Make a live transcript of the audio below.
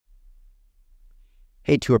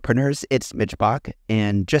Hey, Tourpreneurs, it's Mitch Bach,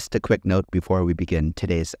 and just a quick note before we begin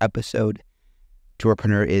today's episode.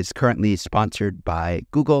 Tourpreneur is currently sponsored by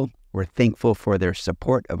Google. We're thankful for their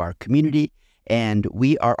support of our community, and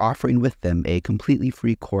we are offering with them a completely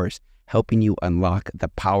free course helping you unlock the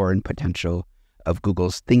power and potential of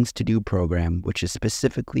Google's Things to Do program, which is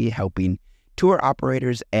specifically helping tour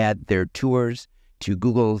operators add their tours to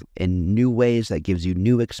Google in new ways that gives you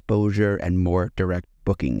new exposure and more direct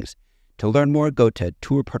bookings. To learn more, go to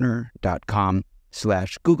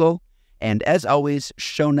tourpreneur.com/Google. And as always,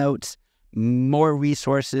 show notes, more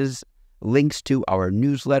resources, links to our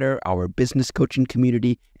newsletter, our business coaching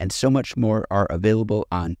community, and so much more are available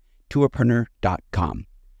on tourpreneur.com.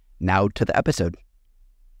 Now to the episode.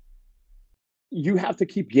 You have to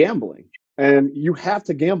keep gambling. And you have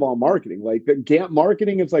to gamble on marketing. Like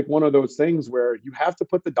marketing is like one of those things where you have to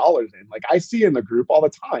put the dollars in. Like I see in the group all the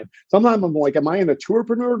time. Sometimes I'm like, am I in a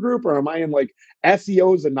Tourpreneur group or am I in like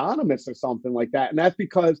SEOs Anonymous or something like that? And that's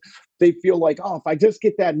because they feel like, oh, if I just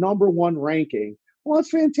get that #1 ranking, well, that's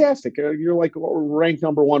fantastic. You're like ranked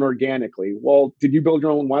 #1 organically. Well, did you build your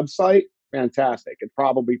own website? Fantastic. It's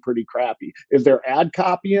probably pretty crappy. Is there ad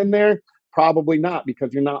copy in there? Probably not,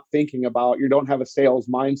 because you don't have a sales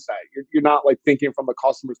mindset. You're not like thinking from the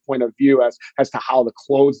customer's point of view as to how to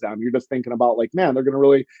close them. You're just thinking about like, man, they're going to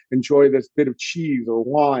really enjoy this bit of cheese or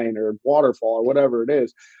wine or waterfall or whatever it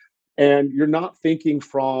is. And you're not thinking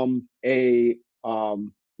from a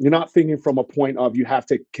point of you have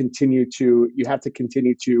to continue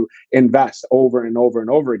to invest over and over and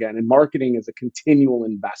over again. And marketing is a continual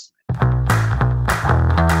investment.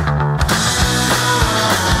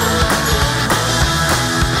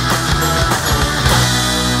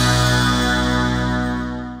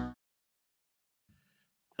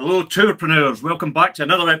 Hello, Tourpreneurs. Welcome back to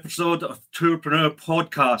another episode of Tourpreneur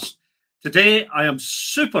Podcast. Today, I am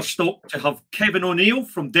super stoked to have Kevin O'Neill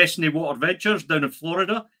from Destiny Water Ventures down in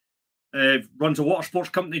Florida. Runs a water sports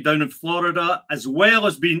company down in Florida, as well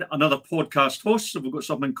as being another podcast host. So we've got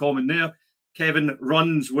something in common there. Kevin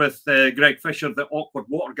runs with Greg Fisher, the Awkward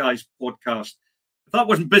Water Guys podcast. If that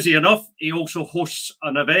wasn't busy enough, he also hosts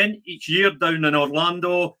an event each year down in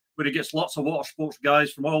Orlando where he gets lots of water sports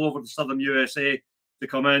guys from all over the southern USA to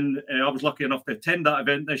come in. I was lucky enough to attend that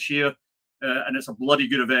event this year, and it's a bloody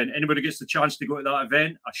good event. Anybody gets the chance to go to that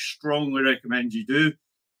event, I strongly recommend you do.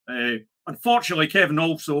 Unfortunately, Kevin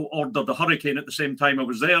also ordered a hurricane at the same time I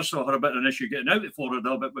was there, so I had a bit of an issue getting out of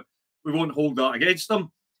Florida, but we won't hold that against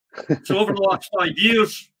him. So over the last 5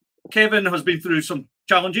 years, Kevin has been through some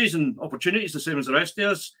challenges and opportunities, the same as the rest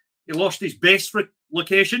of us. He lost his base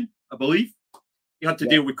location, I believe. He had to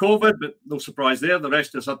deal with COVID, but no surprise there. The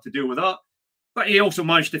rest of us had to deal with that. But he also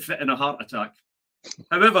managed to fit in a heart attack.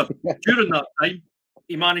 However, during that time,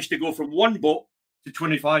 he managed to go from 1 boat to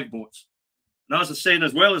 25 boats. And as I was saying,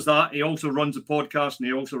 as well as that, he also runs a podcast and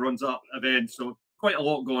he also runs that event. So quite a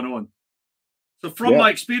lot going on. So from my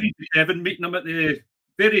experience with Kevin, meeting him at the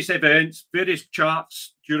various events, various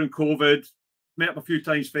chats during COVID, met him a few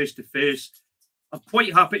times face to face, I'm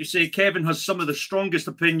quite happy to say Kevin has some of the strongest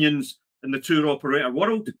opinions in the tour operator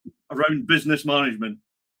world around business management.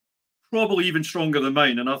 Probably even stronger than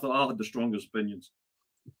mine, and I thought I had the strongest opinions.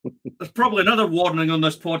 There's probably another warning on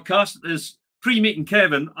this podcast is pre-meeting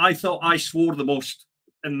Kevin, I thought I swore the most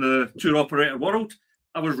in the tour operator world.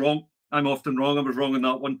 I was wrong. I'm often wrong. I was wrong on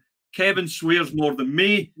that one. Kevin swears more than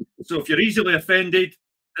me. So if you're easily offended,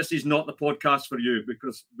 this is not the podcast for you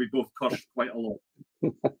because we both cursed quite a lot.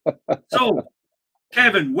 So,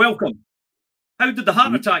 Kevin, welcome. How did the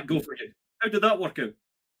heart attack go for you? How did that work out?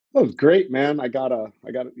 That was great, man. I got a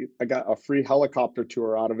free helicopter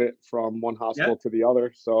tour out of it from one hospital to the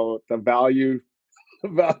other. So the value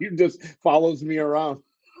just follows me around.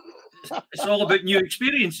 It's all about new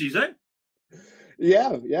experiences, eh?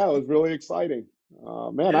 Yeah, it was really exciting.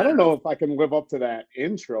 Man, I don't know if I can live up to that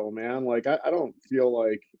intro, man. Like I don't feel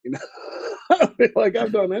like I don't feel like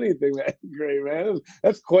I've done anything that great, man.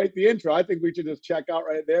 That's quite the intro. I think we should just check out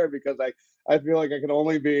right there because I feel like I can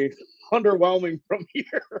only be underwhelming from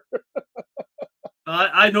here.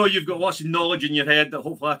 I know you've got lots of knowledge in your head that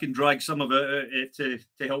hopefully I can drag some of it to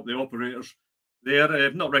help the operators there.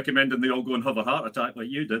 I'm not recommending they all go and have a heart attack like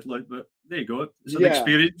you did, but there you go. It's an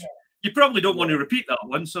experience. You probably don't want to repeat that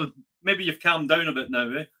one, so maybe you've calmed down a bit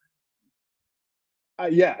now, eh?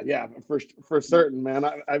 Yeah, for certain, man.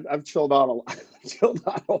 I've chilled out a lot.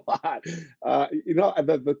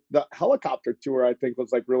 The helicopter tour I think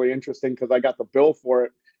was like really interesting because I got the bill for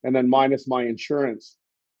it and then minus my insurance,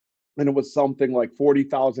 and it was something like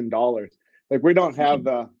 $40,000. Like we don't have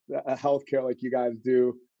the healthcare like you guys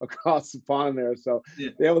do across the pond there, so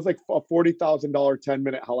it was like a $40,000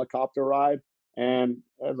 10-minute helicopter ride. And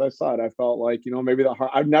as I said, I felt like, maybe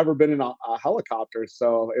I've never been in a helicopter,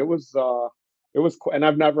 so and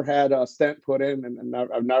I've never had a stent put in, and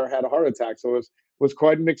I've never had a heart attack, so it was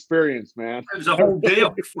quite an experience, man. It was a whole day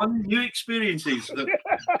of fun, new experiences.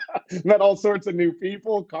 Met all sorts of new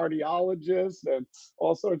people, cardiologists, and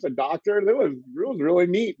all sorts of doctors. It was really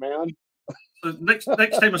neat, man. So next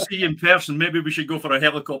time I see you in person, maybe we should go for a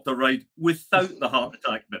helicopter ride without the heart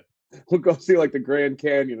attack bit. We'll go see like the Grand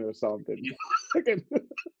Canyon or something.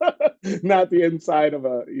 Not the inside of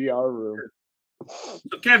a ER room.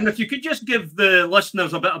 So, Kevin, if you could just give the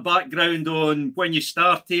listeners a bit of background on when you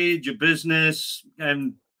started, your business,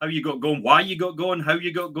 and how you got going, why you got going, how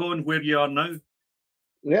you got going, where you are now.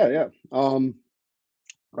 Yeah.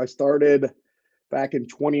 I started back in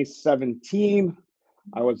 2017.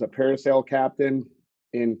 I was a parasail captain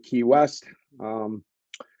in Key West.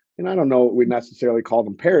 And I don't know what we necessarily call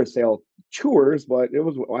them parasail tours, but it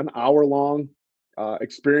was an hour-long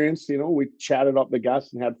experience. We chatted up the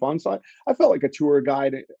guests and had fun. So I felt like a tour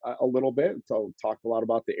guide a little bit. So talked a lot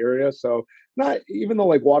about the area. So not even though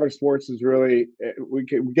like water sports is really we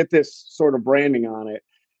get this sort of branding on it.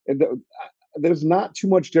 And there's not too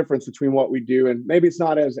much difference between what we do, and maybe it's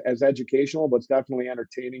not as educational, but it's definitely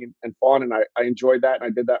entertaining and fun. And I enjoyed that, and I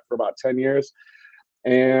did that for about 10 years.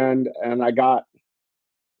 And I got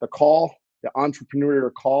the call, the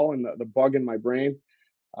entrepreneurial call, and the bug in my brain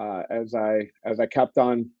as I kept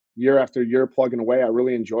on year after year plugging away. I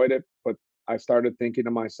really enjoyed it, but I started thinking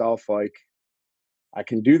to myself, like, I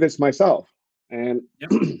can do this myself. And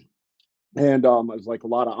Yep. and as like a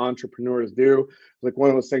lot of entrepreneurs do, it's like one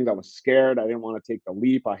of those things. I was scared. I didn't want to take the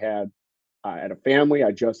leap. I had a family.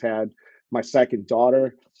 I just had my second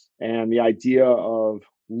daughter, and the idea of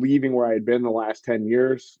leaving where I had been the last 10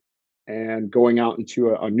 years and going out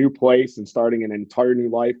into a new place and starting an entire new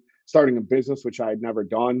life, starting a business, which I had never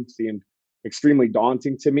done, seemed extremely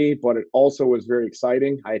daunting to me, but it also was very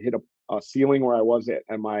exciting. I had hit a ceiling where I was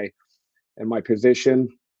at my position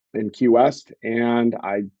in Key West, and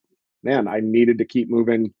I needed to keep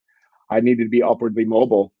moving. I needed to be upwardly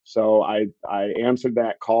mobile. So I answered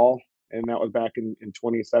that call, and that was back in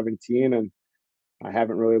 2017, and I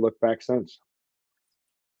haven't really looked back since.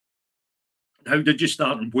 How did you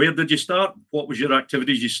start, and where did you start? What was your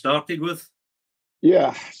activities you started with?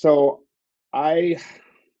 Yeah, so I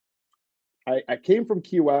came from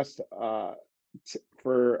Key West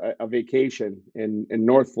for a vacation in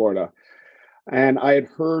North Florida, and I had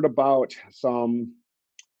heard about some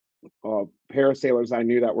parasailers I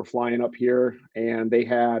knew that were flying up here, and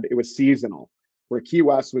it was seasonal, where Key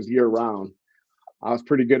West was year round. I was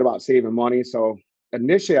pretty good about saving money, so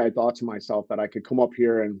initially I thought to myself that I could come up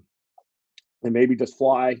here and maybe just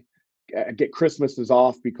fly, get Christmases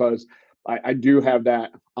off, because I do have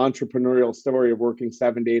that entrepreneurial story of working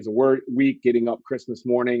 7 days a week, getting up Christmas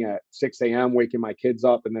morning at 6 a.m., waking my kids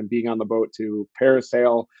up, and then being on the boat to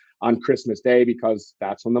parasail on Christmas Day because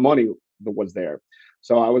that's when the money was there.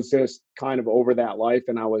 So I was just kind of over that life,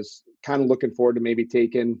 and I was kind of looking forward to maybe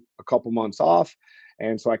taking a couple months off.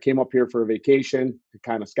 And so I came up here for a vacation to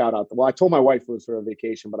kind of scout out. Well, I told my wife it was for a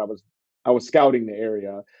vacation, but I was scouting the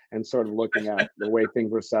area and sort of looking at the way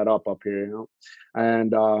things were set up here.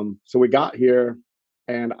 And so we got here,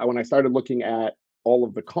 and when I started looking at all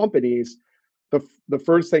of the companies, the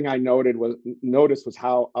first thing I noticed was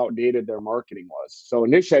how outdated their marketing was. So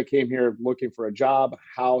initially, I came here looking for a job,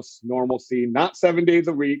 house, normalcy, not 7 days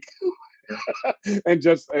a week. and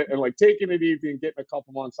like taking it easy and getting a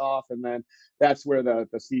couple months off, and then that's where the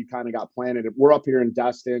seed kind of got planted. We're up here in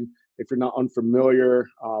Destin. If you're not unfamiliar,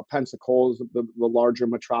 Pensacola is the larger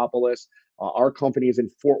metropolis. Our company is in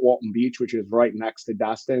Fort Walton Beach, which is right next to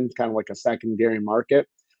Destin, kind of like a secondary market.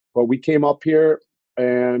 But we came up here,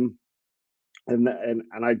 and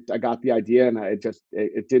I got the idea, and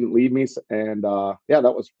it didn't leave me. And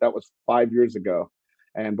that was 5 years ago.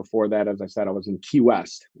 And before that, as I said, I was in Key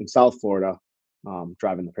West in South Florida,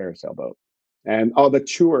 driving the parasail boat. And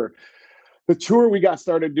the tour we got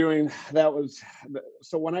started doing,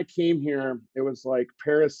 so when I came here, it was like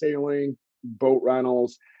parasailing, boat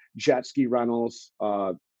rentals, jet ski rentals.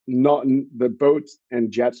 Not the boats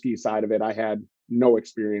and jet ski side of it, I had no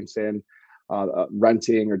experience in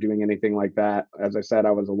renting or doing anything like that. As I said,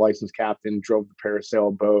 I was a licensed captain, drove the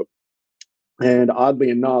parasail boat, and oddly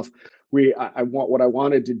enough, what I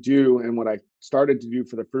wanted to do, and what I started to do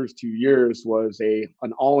for the first 2 years, was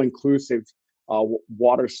an all-inclusive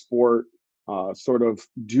water sport, sort of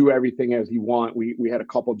do everything as you want. We had a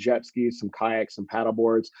couple jet skis, some kayaks, some paddle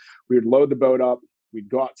boards. We would load the boat up. We'd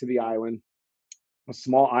go out to the island. a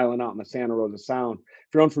small island out in the Santa Rosa Sound.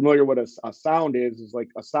 If you're unfamiliar what a sound is like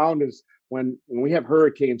a sound is when we have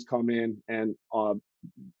hurricanes come in, and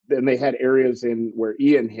then they had areas in where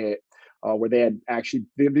Ian hit, where they had actually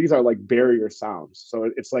these are like barrier sounds. So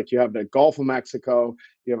it's like you have the Gulf of Mexico,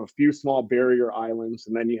 you have a few small barrier islands,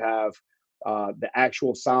 and then you have the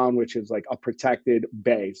actual sound, which is like a protected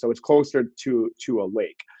bay. So it's closer to a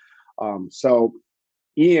lake. So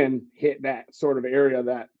Ian hit that sort of area,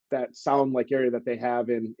 that sound like area that they have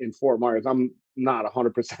in Fort Myers. I'm not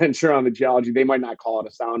 100% sure on the geology. They might not call it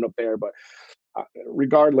a sound up there, but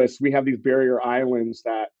regardless, we have these barrier islands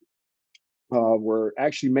that were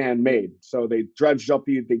actually man-made. So they dredged up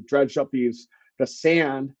these the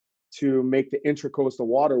sand to make the intracoastal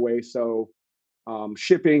waterway, so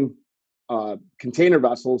shipping container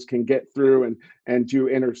vessels can get through and do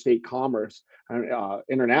interstate commerce,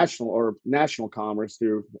 international or national commerce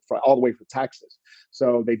through all the way from Texas.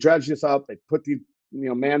 So they dredged this up. They put these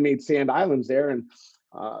man-made sand islands there, and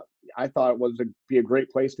I thought it was be a great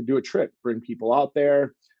place to do a trip, bring people out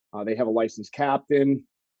there. They have a licensed captain.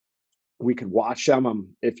 We could watch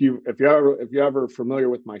them. If you're ever familiar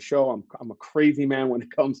with my show, I'm a crazy man when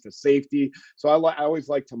it comes to safety. So I always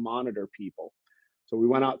like to monitor people. So we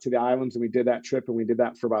went out to the islands and we did that trip, and we did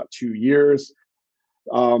that for about 2 years.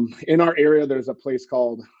 In our area, there's a place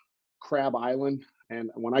called Crab Island, and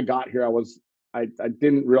when I got here, I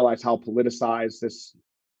didn't realize how politicized this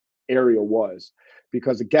area was,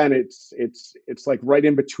 because again, it's like right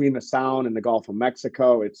in between the Sound and the Gulf of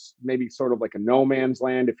Mexico. It's maybe sort of like a no man's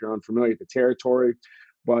land if you're unfamiliar with the territory,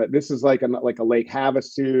 but this is like a Lake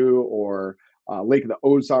Havasu or Lake of the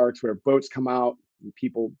Ozarks, where boats come out and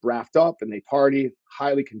people raft up and they party.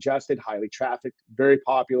 Highly congested, highly trafficked, very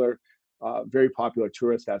popular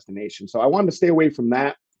tourist destination. So I wanted to stay away from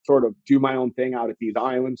that, sort of do my own thing out at these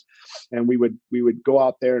islands. And we would go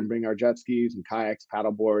out there and bring our jet skis and kayaks,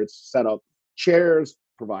 paddle boards, set up chairs,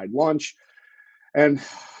 provide lunch. And,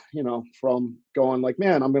 from going like,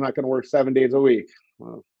 man, I'm not going to work 7 days a week.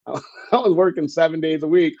 Well, I was working 7 days a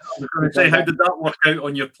week. I was going to say, how did that work out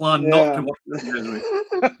on your plan not to work 7 days a week?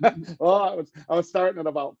 Well, I was starting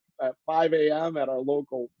at 5 a.m. at our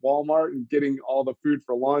local Walmart and getting all the food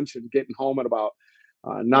for lunch and getting home at about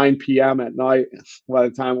 9 p.m. at night by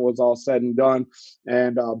the time it was all said and done.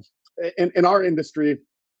 And in our industry,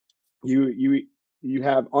 you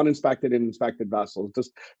have uninspected and inspected vessels.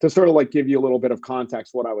 Just to sort of like give you a little bit of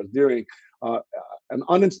context what I was doing. An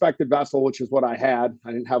uninspected vessel, which is what I had.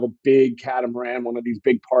 I didn't have a big catamaran, one of these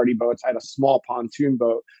big party boats. I had a small pontoon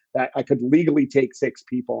boat that I could legally take 6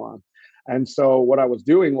 people on. And so what I was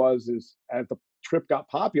doing is as the trip got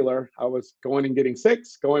popular, I was going and getting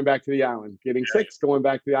 6, going back to the island, getting 6, going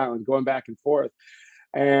back to the island, going back and forth.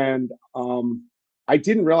 And I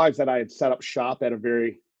didn't realize that I had set up shop at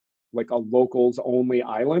a locals only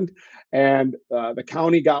island, and the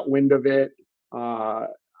county got wind of it. I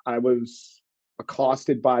was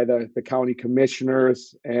accosted by the county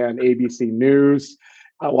commissioners and ABC News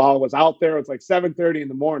while I was out there. It's like 7:30 in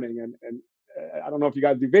the morning, and I don't know if you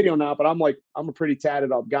guys do video now, but I'm a pretty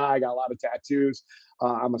tatted up guy. I got a lot of tattoos.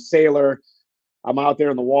 I'm a sailor. I'm out there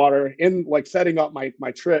in the water, setting up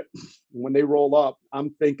my trip. When they roll up, I'm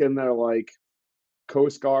thinking they're like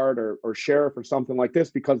Coast Guard or sheriff or something like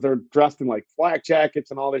this, because they're dressed in like flak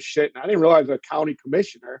jackets and all this shit. And I didn't realize they're a county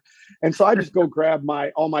commissioner. And so I just go grab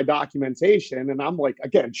all my documentation, and I'm like,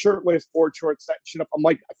 again, shirtless, board shorts, setting shit up. I'm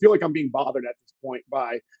like, I feel like I'm being bothered at this point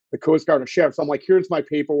by the Coast Guard or sheriff. So I'm like, here's my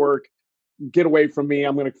paperwork. Get away from me.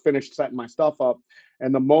 I'm going to finish setting my stuff up.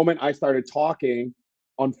 And the moment I started talking,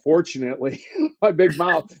 unfortunately, my big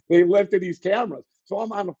mouth, they lifted these cameras. So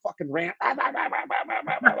I'm on a fucking rant, like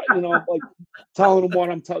telling them what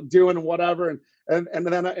I'm doing and whatever. And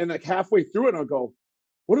then like halfway through it, I'll go,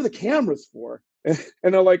 what are the cameras for? And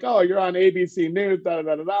they're like, oh, you're on ABC News, da,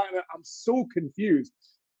 da, da, da. And I'm so confused.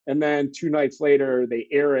 And then 2 nights later, they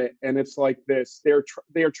air it. And it's like this,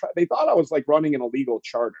 they thought I was like running an illegal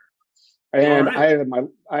charter. And right.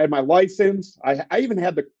 I had my license. I even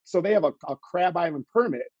had so they have a Crab Island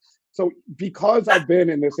permit. So because I've been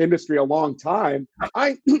in this industry a long time,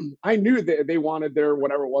 I knew that they wanted their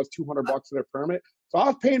whatever it was, $200 of their permit. So I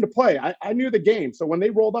was paying to play. I knew the game. So when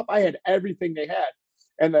they rolled up, I had everything they had.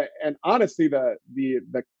 And honestly, the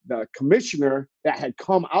commissioner that had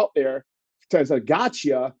come out there as a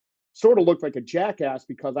gotcha sort of looked like a jackass,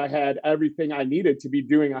 because I had everything I needed to be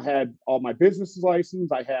doing. I had all my business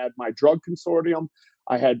license. I had my drug consortium.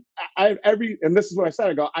 I have every, and this is what I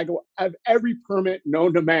said. I have every permit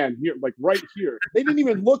known to man here, like right here. They didn't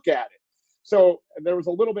even look at it. So there was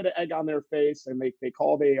a little bit of egg on their face, and they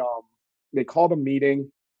called a meeting,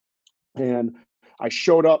 and I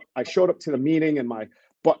showed up to the meeting in my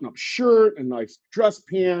button-up shirt and nice dress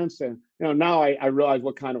pants, and now I realize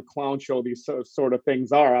what kind of clown show these sort of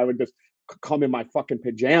things are. I would just come in my fucking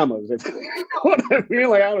pajamas. You know what I mean?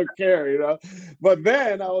 Like, I don't care. But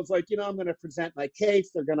then I was like, I'm going to present my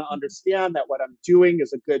case. They're going to understand that what I'm doing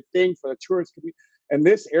is a good thing for the tourist community. And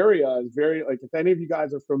this area is very, like, if any of you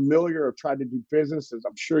guys are familiar or tried to do businesses,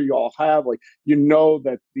 I'm sure you all have, like,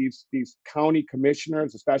 that these county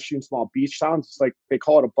commissioners, especially in small beach towns, it's like they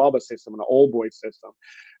call it a Bubba system, an old boy system.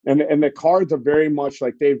 And the cards are very much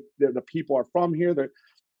like the people are from here.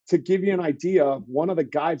 To give you an idea, one of the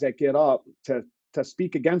guys that get up to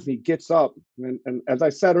speak against me gets up. And as I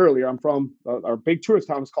said earlier, I'm from our big tourist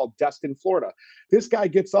town is called Destin, Florida. This guy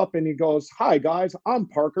gets up and he goes, "Hi, guys, I'm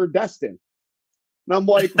Parker Destin." And I'm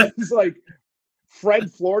like, it's like,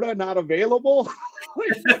 Fred Florida not available?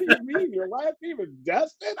 Like, what do you mean? Your last name is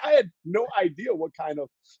Destin? I had no idea what kind of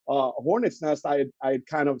hornet's nest I had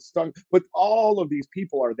kind of stung. But all of these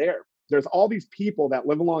people are there. There's all these people that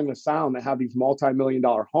live along the Sound that have these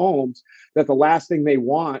multi-million-dollar homes that the last thing they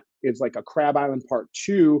want is like a Crab Island Part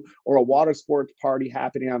 2 or a water sports party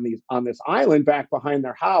happening on this island back behind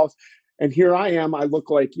their house. And here I am. I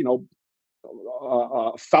look like,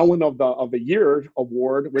 felon of the year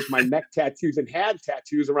award with my neck tattoos and hand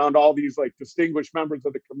tattoos around all these like distinguished members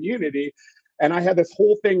of the community. And I had this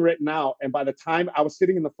whole thing written out. And by the time I was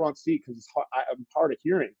sitting in the front seat, because I'm hard of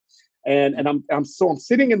hearing, and I'm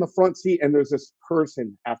sitting in the front seat, and there's this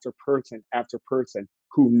person after person after person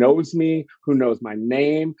who knows me, who knows my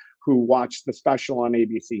name, who watched the special on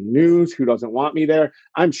ABC News, who doesn't want me there.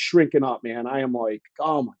 I'm shrinking up, man. I am like,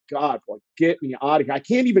 oh my God, like, get me out of here. I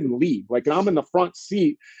can't even leave. Like, I'm in the front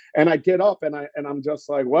seat, and I get up and I'm just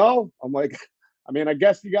like, well, I'm like, I mean, I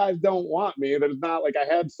guess you guys don't want me. There's not, like, I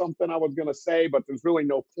had something I was gonna say, but there's really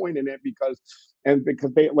no point in it because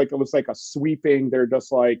they, like, it was like a sweeping. They're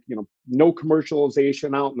just like, no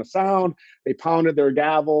commercialization out in the Sound. They pounded their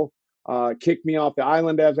gavel, kicked me off the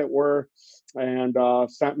island, as it were, and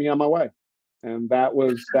sent me on my way. And that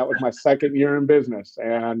was my second year in business,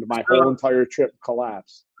 and my whole entire trip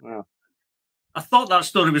collapsed. Yeah. I thought that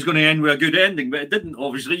story was going to end with a good ending, but it didn't.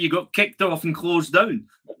 Obviously, you got kicked off and closed down.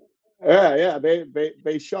 Yeah.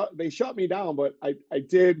 They shut me down, but I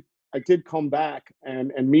did come back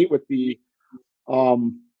and meet with the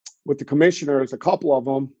commissioners, a couple of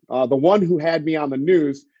them. The one who had me on the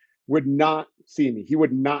news would not see me. He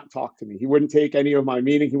would not talk to me. He wouldn't take any of my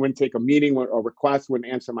meeting. He wouldn't take a meeting or a request, wouldn't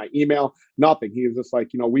answer my email, nothing. He was just like,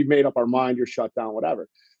 we've made up our mind, you're shut down, whatever.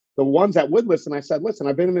 The ones that would listen, I said, listen,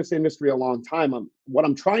 I've been in this industry a long time. What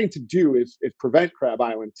I'm trying to do is prevent Crab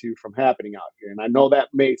Island 2 from happening out here. And I know that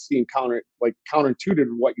may seem counterintuitive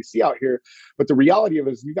to what you see out here, but the reality of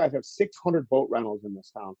it is you guys have 600 boat rentals in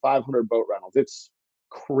this town, 500 boat rentals. It's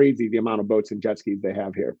crazy the amount of boats and jet skis they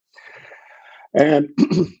have here. And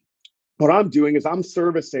what I'm doing is I'm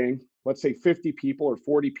servicing, let's say, 50 people or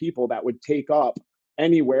 40 people that would take up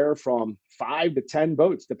anywhere from 5 to 10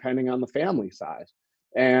 boats, depending on the family size,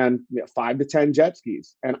 and 5 to 10 jet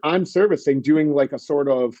skis. And I'm doing like a sort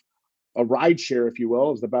of a ride share, if you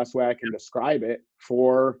will, is the best way I can describe it,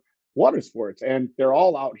 for water sports. And they're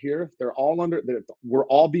all out here. We're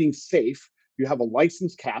all being safe. You have a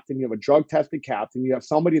licensed captain, you have a drug tested captain, you have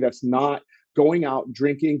somebody that's not going out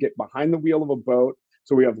drinking, get behind the wheel of a boat.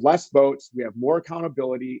 So we have less boats, we have more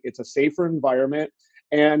accountability. It's a safer environment.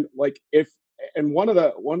 And one of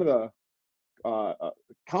the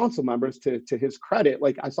council members, to his credit,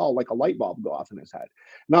 like, I saw like a light bulb go off in his head,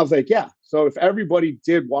 and I was like, yeah. So if everybody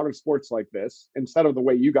did water sports like this, instead of the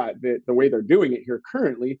way the way they're doing it here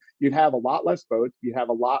currently, you'd have a lot less boats, you'd have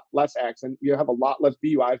a lot less accidents, you have a lot less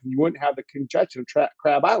DUIs, and you wouldn't have the congestion of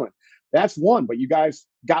Crab Island. That's one, but you guys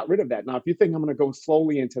got rid of that. Now, if you think I'm going to go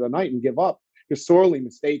slowly into the night and give up, you're sorely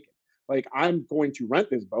mistaken. Like, I'm going to rent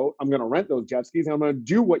this boat, I'm going to rent those jet skis, and I'm going to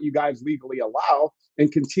do what you guys legally allow and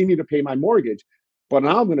continue to pay my mortgage. But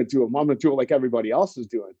now I'm going to do it like everybody else is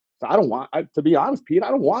doing. So I don't want, to be honest, Pete, I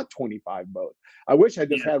don't want 25 boats. I wish I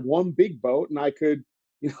just had one big boat and I could,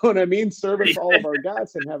 you know what I mean, service all of our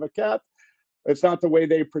guests and have a cap. It's not the way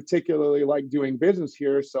they particularly like doing business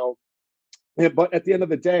here. So, but at the end of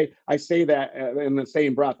the day, I say that in the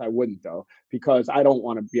same breath, I wouldn't, though, because I don't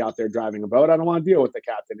want to be out there driving a boat. I don't want to deal with the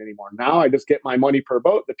captain anymore. Now I just get my money per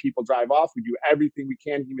boat. The people drive off. We do everything we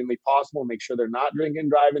can humanly possible, make sure they're not drinking,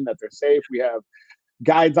 driving, that they're safe. We have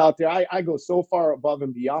guides out there. I go so far above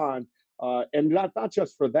and beyond, and not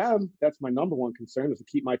just for them. That's my number one concern, is to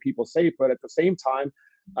keep my people safe. But at the same time,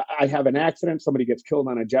 I have an accident, somebody gets killed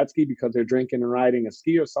on a jet ski because they're drinking and riding a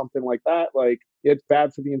ski or something like that, like it's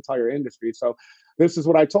bad for the entire industry. So this is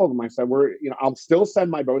what I told them. I said, I'll still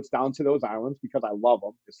send my boats down to those islands because I love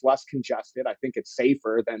them. It's less congested. I think it's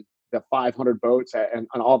safer than the 500 boats and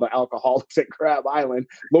all the alcoholics at Crab Island,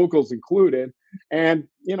 locals included. And,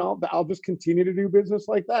 I'll just continue to do business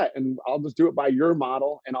like that. And I'll just do it by your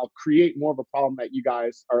model, and I'll create more of a problem that you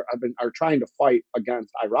guys are trying to fight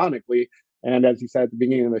against, ironically. And as you said at the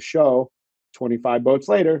beginning of the show, 25 boats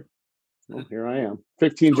later, well, here I am.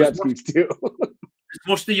 15 jet skis too.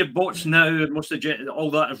 Most of your boats now, and most of all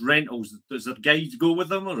that is rentals. Does the guides go with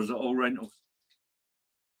them, or is it all rentals?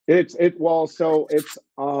 So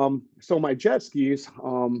my jet skis,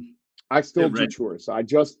 I still do tours. So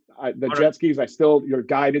jet skis, your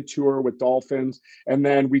guided tour with dolphins, and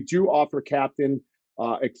then we do offer captain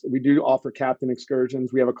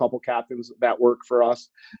excursions. We have a couple captains that work for us,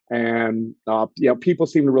 and people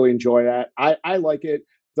seem to really enjoy that. I like it.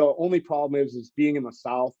 The only problem is being in the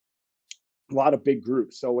South, a lot of big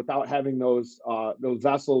groups. So without having those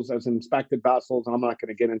vessels as inspected vessels, and I'm not going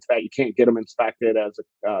to get into that. You can't get them inspected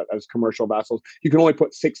as commercial vessels. You can only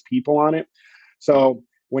put 6 people on it. So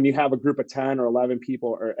when you have a group of 10 or 11 people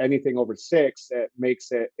or anything over 6, it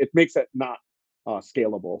makes it not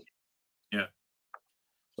scalable. Yeah.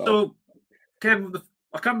 So Kevin,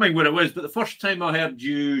 I can't remember where it was, but the first time I heard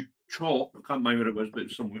you talk, I can't remember where it was, but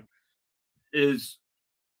somewhere, is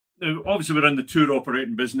obviously we're in the tour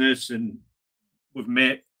operating business, and we've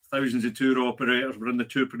met thousands of tour operators. We're in the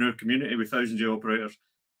tourpreneur community with thousands of operators,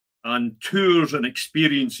 and tours and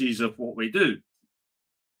experiences of what we do.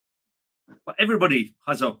 But everybody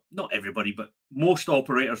has not everybody, but most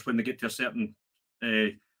operators, when they get to a certain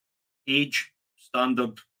age,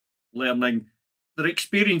 standard, learning, their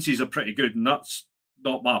experiences are pretty good. And that's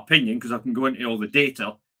not my opinion, because I can go into all the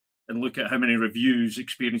data and look at how many reviews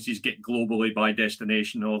experiences get globally by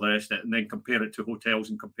destination and all the rest of it, and then compare it to hotels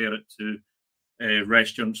and compare it to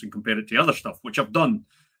restaurants and compare it to other stuff, which I've done.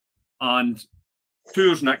 And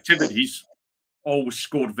tours and activities always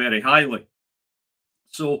scored very highly.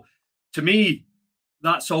 So to me,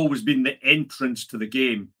 that's always been the entrance to the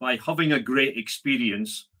game. By having a great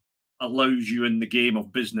experience allows you in the game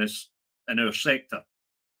of business in our sector.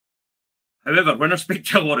 However, when I speak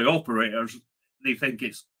to a lot of operators, they think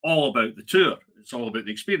it's all about the tour. It's all about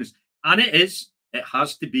the experience. And it is. It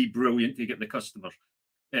has to be brilliant to get the customer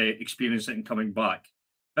experience it and coming back.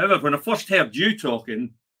 However, when I first heard you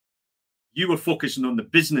talking, you were focusing on the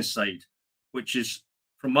business side, which is,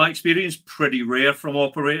 from my experience, pretty rare from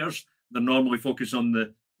operators. They're normally focused on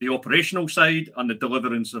the operational side and the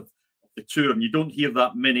deliverance of the tour. And you don't hear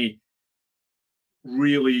that many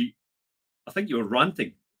really, I think you were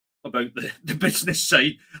ranting about the business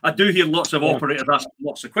side. I do hear lots of operators asking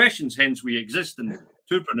lots of questions, hence we exist in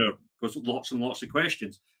Tourpreneur, because lots and lots of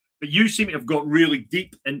questions. But you seem to have got really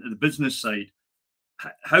deep into the business side.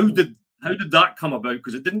 How did that come about?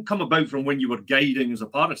 Because it didn't come about from when you were guiding as a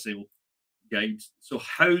parasail guide. So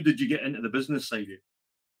how did you get into the business side of it?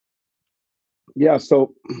 Yeah,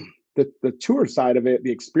 so the tour side of it,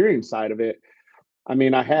 the experience side of it, I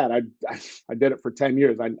mean, I did it for 10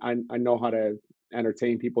 years. I know how to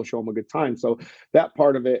entertain people, show them a good time. So that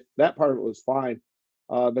part of it was fine.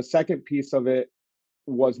 The second piece of it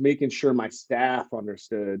was making sure my staff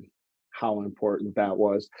understood how important that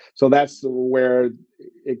was. So that's where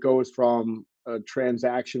it goes from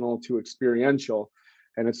transactional to experiential.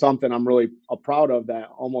 And it's something I'm really proud of, that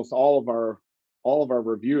almost all of our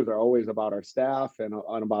reviews are always about our staff and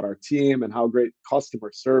about our team and how great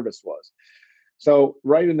customer service was. So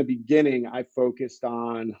right in the beginning, I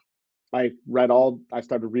started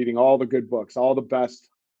reading all the good books, all the best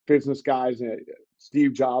business guys,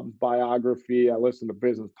 Steve Jobs biography. I listened to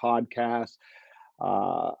business podcasts.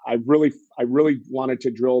 I really wanted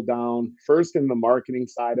to drill down first in the marketing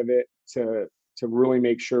side of it to really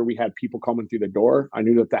make sure we had people coming through the door. I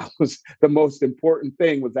knew that was the most important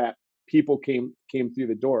thing, was that people came through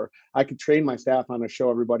the door. I could train my staff on to show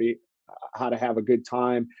everybody how to have a good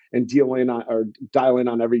time and dial in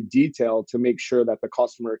on every detail to make sure that the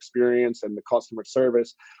customer experience and the customer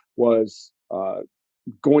service was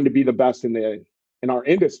going to be the best in our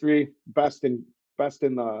industry, best in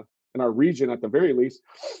our region at the very least.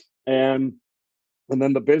 And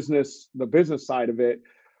then the business side of it,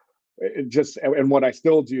 and what I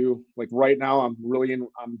still do, like right now, I'm really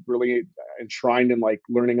enshrined in like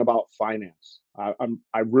learning about finance.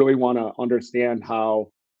 I really want to understand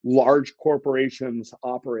how large corporations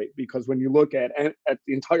operate, because when you look at the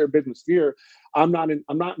entire business sphere, I'm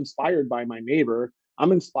not inspired by my neighbor.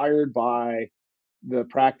 I'm inspired by the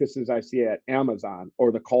practices I see at Amazon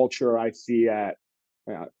or the culture I see at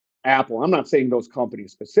Apple. I'm not saying those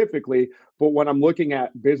companies specifically, but when I'm looking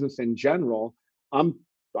at business in general, I'm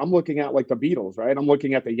I'm looking at like the Beatles, right? I'm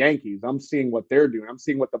looking at the Yankees. I'm seeing what they're doing. I'm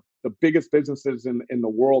seeing what the biggest businesses in the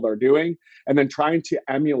world are doing, and then trying to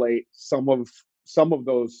emulate some of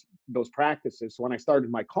those practices. So when I started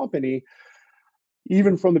my company,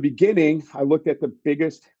 even from the beginning, I looked at the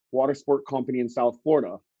biggest water sport company in South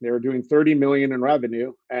Florida. They were doing 30 million in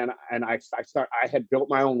revenue, and I had built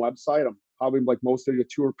my own website. I'm probably like most of the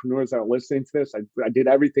tourpreneurs that are listening to this. I did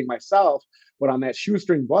everything myself, but on that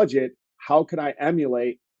shoestring budget, how could I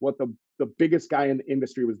emulate what the biggest guy in the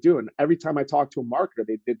industry was doing? Every time I talked to a marketer,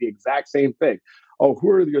 they did the exact same thing. Oh, who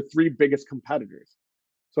are your three biggest competitors?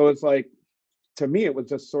 So it's like, to me, it was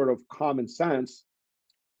just sort of common sense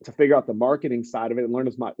to figure out the marketing side of it and learn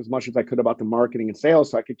as much as I could about the marketing and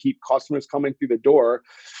sales, so I could keep customers coming through the door.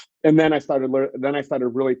 And then I started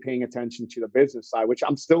really paying attention to the business side, which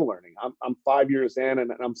I'm still learning. I'm 5 years in,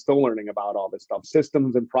 and I'm still learning about all this stuff,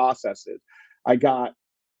 systems and processes. I got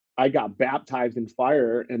I got baptized in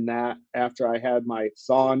fire in that after I had my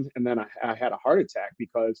son, and then I had a heart attack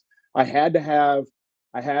because I had to have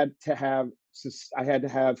I had to have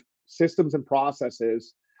systems and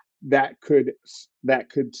processes that could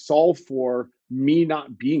solve for me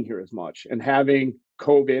not being here as much and having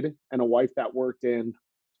COVID and a wife that worked in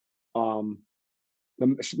um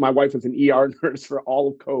my wife was an ER nurse for all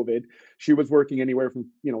of COVID. She was working anywhere from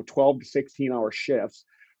 12 to 16-hour shifts.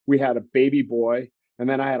 We had a baby boy, and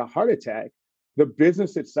then I had a heart attack. The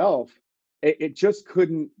business itself, it just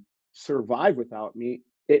couldn't survive without me.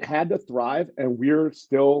 It had to thrive, and we're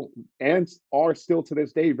still and are still to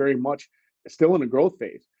this day very much still in a growth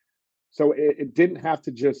phase. So it didn't have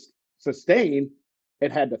to just sustain;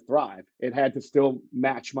 it had to thrive. It had to still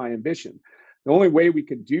match my ambition. The only way we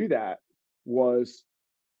could do that was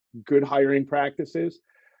good hiring practices,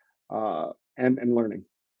 and learning.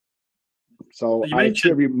 So You I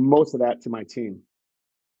mentioned attribute most of that to my team.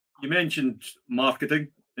 you mentioned marketing.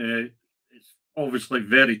 It's obviously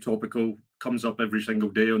very topical. Comes up every single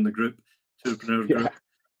day on the group, Tourpreneur Yeah, group.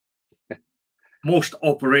 Most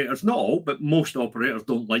operators, not all, but most operators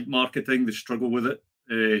don't like marketing. They struggle with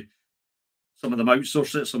it. Some of them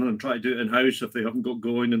outsource it. Some of them try to do it in house if they haven't got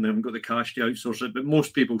going and they haven't got the cash to outsource it. But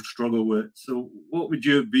most people struggle with it. So, what would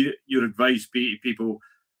your advice be to people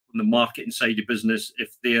on the marketing side of business if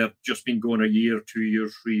they're just been going a year, 2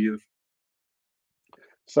 years, 3 years?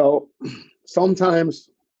 so sometimes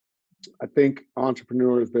I think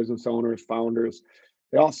entrepreneurs, business owners, founders,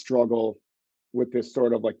 they all struggle with this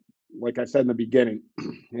sort of like I said in the beginning,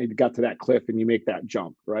 you got to that cliff and you make that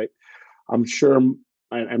jump, right? I'm sure,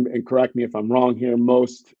 and correct me if I'm wrong here,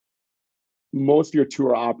 most of your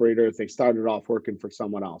tour operators, they started off working for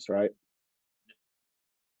someone else, right?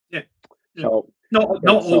 Yeah, yeah. So Not okay,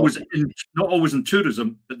 not so always in not always in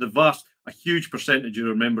tourism, but a huge percentage of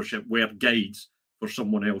their membership were guides for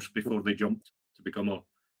someone else before they jumped to become a to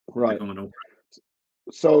right. become an operator.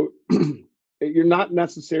 So you're not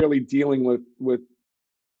necessarily dealing with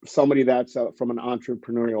somebody that's from an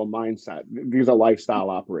entrepreneurial mindset. These are lifestyle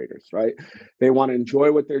operators, right? They want to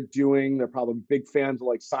enjoy what they're doing. They're probably big fans of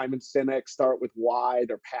like Simon Sinek, Start with Why.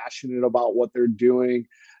 They're passionate about what they're doing.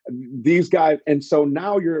 These guys, and so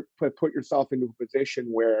now you're put yourself into a position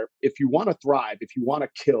where if you want to thrive, if you want to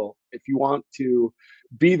kill, if you want to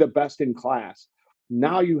be the best in class,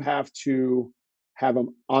 now you have to have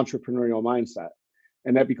an entrepreneurial mindset.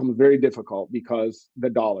 And that becomes very difficult because the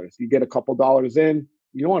dollars, you get a couple dollars in,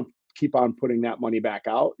 you don't want to keep on putting that money back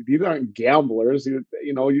out. These aren't gamblers.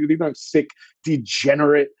 These aren't sick,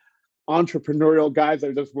 degenerate entrepreneurial guys that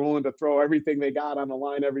are just willing to throw everything they got on the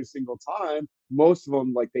line every single time. Most of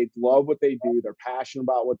them, like, they love what they do. They're passionate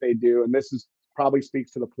about what they do. And this is probably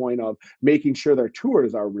speaks to the point of making sure their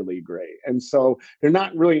tours are really great. And so they're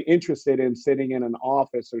not really interested in sitting in an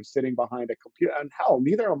office or sitting behind a computer. And hell,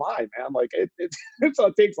 neither am I, man. Like it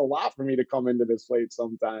takes a lot for me to come into this late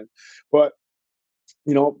sometimes. But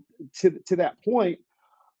you know, to that point,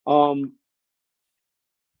 um,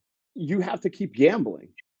 you have to keep gambling,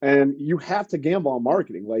 and you have to gamble on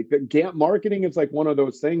marketing. Like marketing is like one of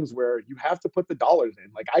those things where you have to put the dollars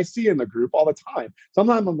in. Like I see in the group all the time.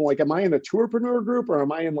 Sometimes I'm like, am I in the tourpreneur group or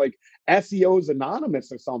am I in like SEOs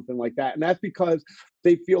Anonymous or something like that? And that's because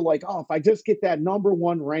they feel like, oh, if I just get that number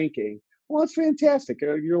one ranking, well, it's fantastic.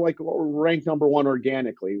 You're like ranked number one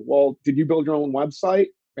organically. Well, did you build your own website?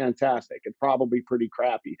 Fantastic. It's probably pretty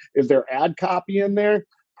crappy. Is there ad copy in there?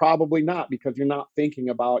 Probably not, because you're not thinking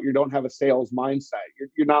about, you don't have a sales mindset.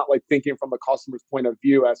 You're not like thinking from a customer's point of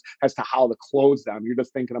view as to how to close them. You're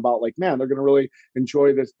just thinking about like, man, they're going to really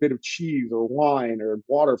enjoy this bit of cheese or wine or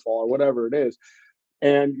waterfall or whatever it is.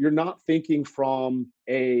 And you're not thinking from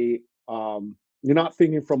a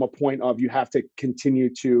point of you have to continue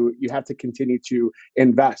to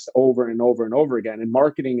invest over and over and over again. And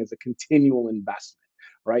marketing is a continual investment,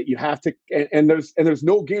 right? You have to, and there's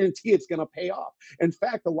no guarantee it's going to pay off. In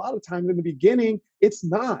fact, a lot of times in the beginning, it's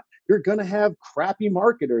not. You're going to have crappy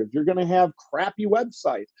marketers. You're going to have crappy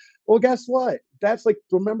websites. Well, guess what? That's like,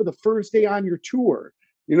 remember the first day on your tour.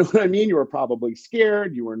 You know what I mean? You were probably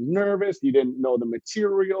scared. You were nervous. You didn't know the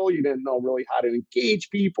material. You didn't know really how to engage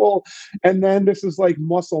people. And then this is like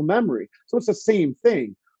muscle memory. So it's the same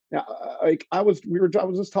thing. Now, like I was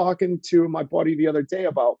just talking to my buddy the other day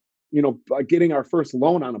about, getting our first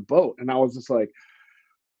loan on a boat. And I was just like,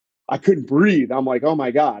 I couldn't breathe. I'm like, oh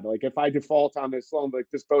my God, like if I default on this loan, like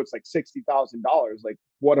this boat's like $60,000, like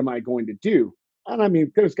what am I going to do? And I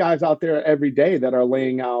mean, there's guys out there every day that are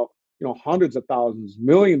laying out, hundreds of thousands,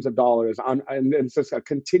 millions of dollars on, and it's just a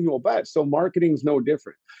continual bet. So marketing is no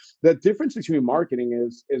different. The difference between marketing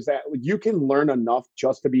is that you can learn enough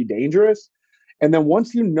just to be dangerous. And then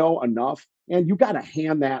once you know enough, and you got to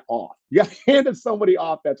hand that off. You got to hand it somebody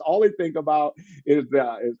off. That's all they think about is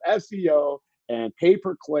SEO and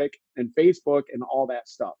pay-per-click and Facebook and all that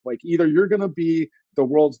stuff. Like either you're going to be the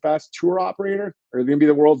world's best tour operator or you're going to be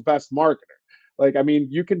the world's best marketer. Like, I mean,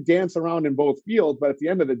 you can dance around in both fields, but at the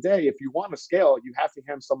end of the day, if you want to scale, you have to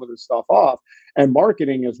hand some of this stuff off. And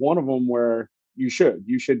marketing is one of them where you should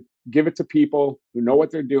give it to people who know what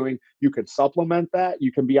they're doing. You can supplement that.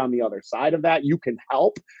 You can be on the other side of that. You can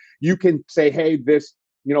help. You can say, hey, this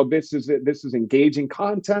is engaging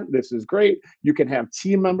content. This is great. You can have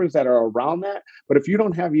team members that are around that. But if you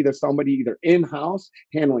don't have somebody either in-house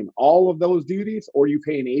handling all of those duties or you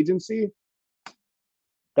pay an agency,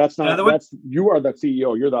 you are the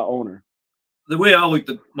CEO, you're the owner. The way I looked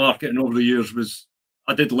at marketing over the years was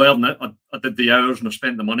I did learn it. I did the hours and I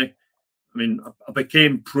spent the money. I mean, I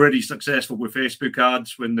became pretty successful with Facebook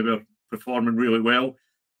ads when they were performing really well.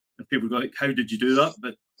 And people go like, how did you do that?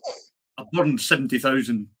 But I burned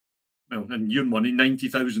 $70,000, well, in your money,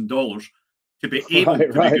 $90,000 to be able to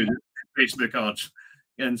be good at Facebook ads.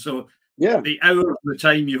 And so the hours and the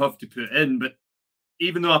time you have to put in, but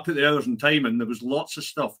even though I put the hours and time in, there was lots of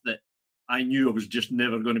stuff that I knew I was just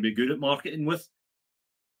never going to be good at marketing with.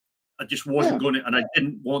 I just wasn't going to, and I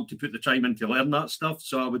didn't want to put the time in to learn that stuff.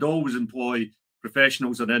 So I would always employ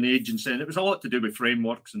professionals at an agency, and it was a lot to do with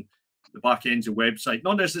frameworks and the back ends of website,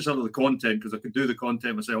 not necessarily the content, because I could do the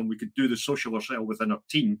content myself and we could do the social ourselves within our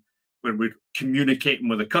team where we're communicating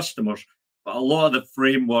with the customers. But a lot of the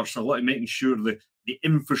frameworks, a lot of making sure the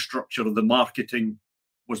infrastructure of the marketing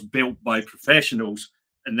was built by professionals,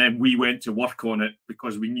 and then we went to work on it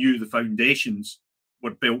because we knew the foundations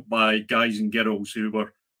were built by guys and girls who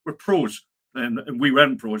were pros, and we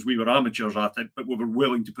weren't pros, we were amateurs at it, but we were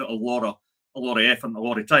willing to put a lot of effort and a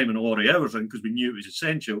lot of time and a lot of hours in because we knew it was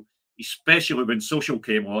essential, especially when social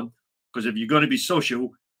came on. Because if you're going to be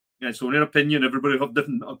social, so in their opinion, everybody have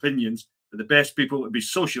different opinions, but the best people to be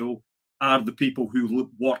social are the people who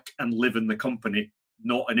work and live in the company,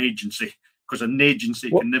 not an agency. Because an agency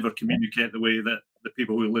can never communicate the way that the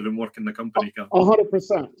people who live and work in the company can.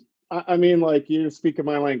 100%. I mean, like, you're speaking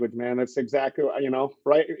my language, man. That's exactly,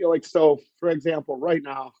 right? Like, so, for example, right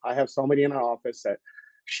now, I have somebody in our office that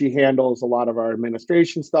she handles a lot of our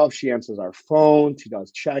administration stuff. She answers our phone. She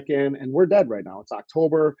does check-in. And we're dead right now. It's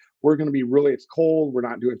October. We're going to be it's cold. We're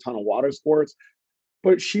not doing a ton of water sports.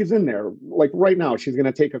 But she's in there. Like, right now, she's going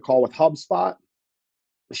to take a call with HubSpot.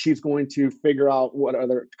 She's going to figure out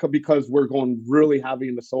because we're going really heavy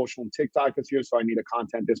into social and TikTok this year. So I need a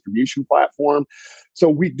content distribution platform. So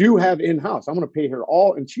we do have in-house. I'm going to pay her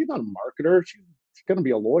all. And she's not a marketer. She's going to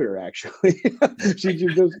be a lawyer, actually. she's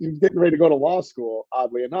getting ready to go to law school,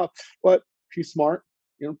 oddly enough. But she's smart.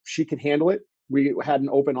 She can handle it. We had an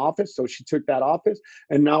open office. So she took that office.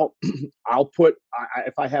 And now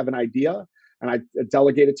if I have an idea and I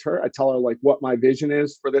delegate it to her, I tell her like what my vision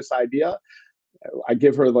is for this idea. I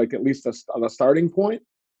give her like at least a starting point,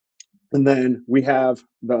 and then we have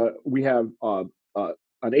an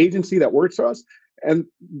agency that works for us, and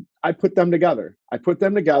I put them together.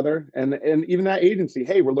 And even that agency,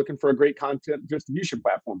 hey, we're looking for a great content distribution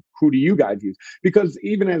platform. Who do you guys use? Because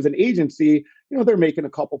even as an agency, they're making a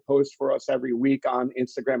couple posts for us every week on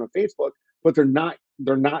Instagram and Facebook, but they're not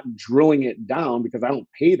drilling it down because I don't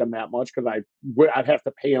pay them that much because I'd have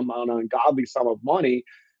to pay them an ungodly sum of money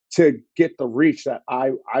to get the reach that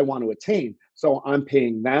I want to attain. So I'm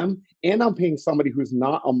paying them, and I'm paying somebody who's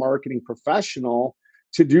not a marketing professional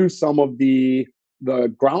to do some of the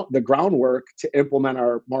the groundwork to implement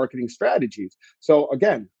our marketing strategies. So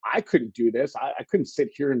again, I couldn't do this. I couldn't sit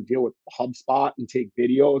here and deal with HubSpot and take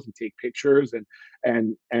videos and take pictures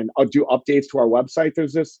and do updates to our website.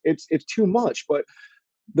 There's this, it's too much. But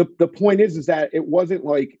the point is that it wasn't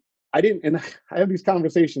like I didn't, and I have these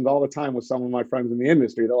conversations all the time with some of my friends in the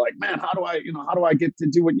industry. They're like, man, how do I get to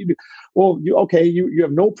do what you do? Well, you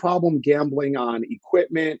have no problem gambling on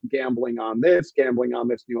equipment, gambling on this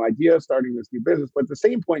new idea, starting this new business. But at the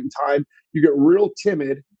same point in time, you get real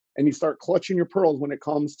timid and you start clutching your pearls when it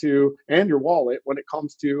comes to, and your wallet when it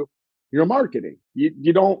comes to your marketing.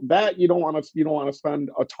 You don't want to spend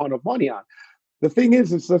a ton of money on. The thing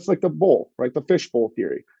is, it's just like the bowl, right? The fish bowl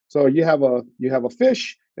theory. So you have a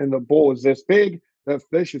fish, and the bowl is this big. That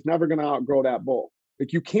fish is never going to outgrow that bowl.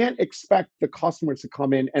 Like, you can't expect the customers to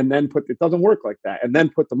come in and then it doesn't work like that, and then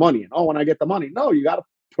put the money in. Oh, when I get the money, no, you got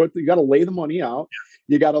to lay the money out.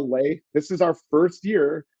 You got to lay. This is our first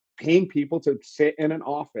year paying people to sit in an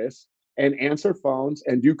office and answer phones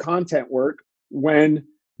and do content work when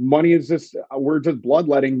money is we're just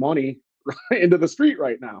bloodletting money into the street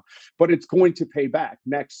right now. But it's going to pay back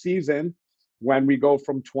next season when we go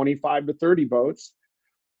from 25 to 30 boats.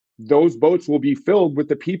 Those boats will be filled with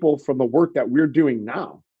the people from the work that we're doing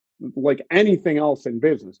now. Like anything else in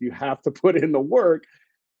business, you have to put in the work,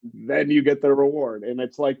 then you get the reward. And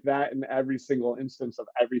it's like that in every single instance of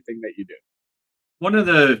everything that you do. One of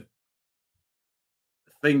the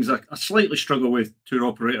things I slightly struggle with tour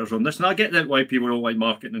operators on this, and I get that why people don't like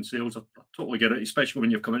marketing and sales. I totally get it, especially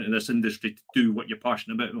when you've come into this industry to do what you're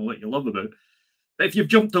passionate about and what you love about. But if you've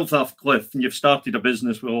jumped off that cliff and you've started a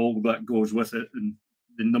business with all that goes with it and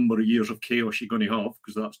the number of years of chaos you're going to have,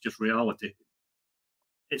 because that's just reality,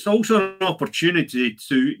 it's also an opportunity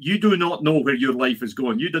you do not know where your life is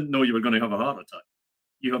going. You didn't know you were going to have a heart attack.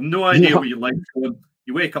 You have no idea where your life's going.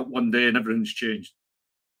 You wake up one day and everything's changed.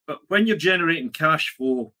 But when you're generating cash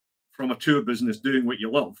flow from a tour business doing what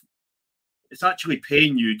you love, it's actually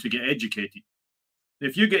paying you to get educated.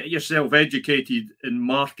 If you get yourself educated in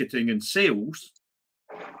marketing and sales,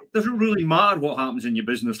 it doesn't really matter what happens in your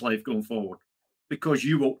business life going forward, because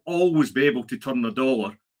you will always be able to turn a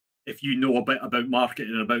dollar if you know a bit about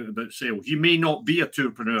marketing and about sales. You may not be a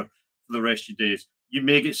tourpreneur for the rest of your days. You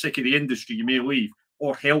may get sick of the industry, you may leave,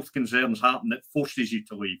 or health concerns happen that forces you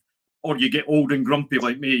to leave. Or you get old and grumpy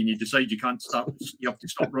like me and you decide you have to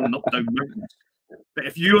stop running up and down mountains. But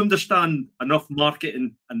if you understand enough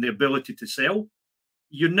marketing and the ability to sell,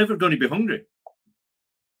 you're never going to be hungry.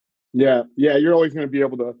 Yeah, you're always going to be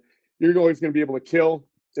able to kill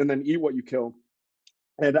and then eat what you kill.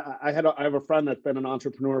 And I have a friend that's been an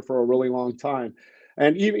entrepreneur for a really long time,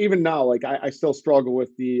 and even now, like I still struggle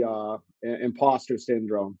with the imposter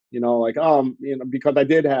syndrome. Because I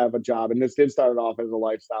did have a job, and this did start off as a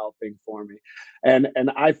lifestyle thing for me, and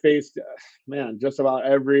I faced, just about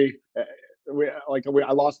every.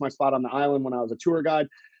 I lost my spot on the island when I was a tour guide.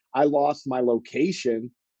 I lost my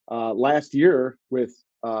location last year with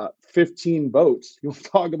 15 boats. You'll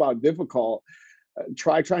talk about difficult.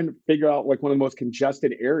 Trying to figure out like one of the most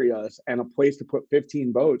congested areas and a place to put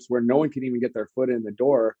 15 boats where no one can even get their foot in the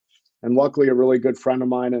door. And luckily, a really good friend of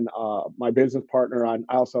mine and my business partner, I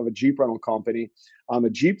also have a Jeep rental company. On the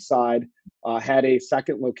Jeep side, had a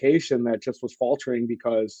second location that just was faltering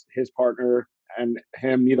because his partner and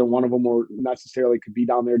him, neither one of them were necessarily could be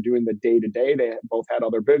down there doing the day-to-day. They both had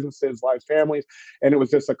other businesses, lives, families, and it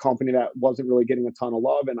was just a company that wasn't really getting a ton of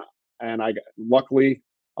love. And I luckily,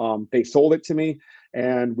 they sold it to me,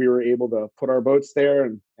 and we were able to put our boats there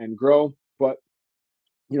and grow. But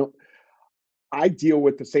I deal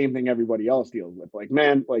with the same thing everybody else deals with. Like,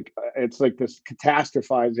 it's like this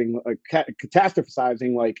catastrophizing,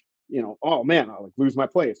 oh man, I'll lose my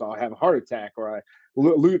place, I'll have a heart attack, or I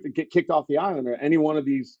get kicked off the island, or any one of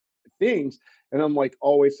these things. And I'm like,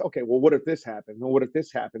 always, okay, well, what if this happens? Well, what if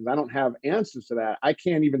this happens? I don't have answers to that. I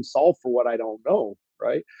can't even solve for what I don't know.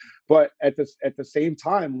 Right. But at the same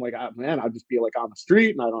time, like, I'll just be like on the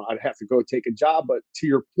street and I'd have to go take a job. But to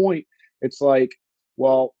your point, it's like,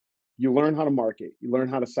 well, you learn how to market, you learn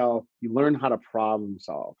how to sell, you learn how to problem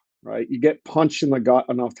solve, right? You get punched in the gut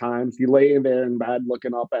enough times. You lay in there in bed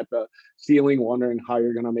looking up at the ceiling, wondering how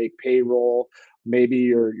you're going to make payroll. Maybe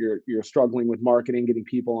you're struggling with marketing, getting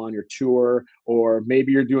people on your tour, or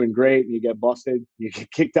maybe you're doing great and you get busted, you get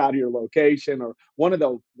kicked out of your location, or one of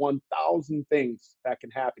the 1,000 things that can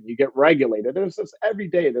happen. You get regulated. There's this every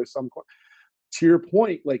day. There's some. To your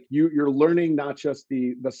point, like you're learning not just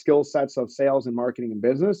the skill sets of sales and marketing and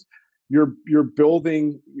business. you're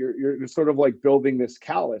building, you're sort of like building this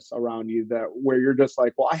callus around you that where you're just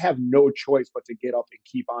like, well, I have no choice but to get up and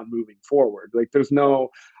keep on moving forward. Like there's no,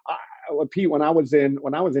 Pete, when I was in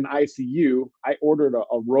ICU, I ordered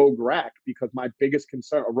a Rogue rack because my biggest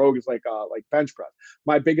concern, a Rogue is like bench press.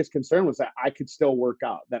 My biggest concern was that I could still work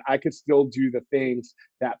out, that I could still do the things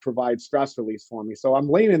that provide stress release for me. So I'm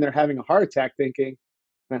laying in there having a heart attack thinking,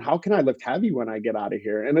 man, how can I lift heavy when I get out of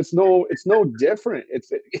here? And it's no different.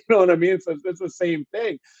 It's, you know what I mean? It's the same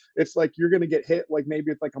thing. It's like you're going to get hit, like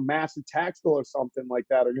maybe it's like a massive tax bill or something like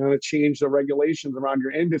that, or you're going to change the regulations around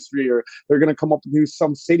your industry, or they're going to come up with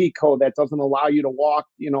some city code that doesn't allow you to walk,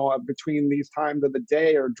 between these times of the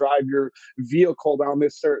day or drive your vehicle down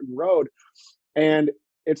this certain road. And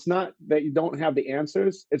it's not that you don't have the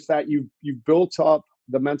answers. It's that you've built up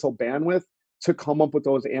the mental bandwidth to come up with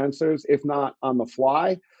those answers, if not on the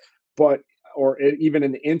fly, or even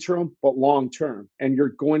in the interim, but long term. And you're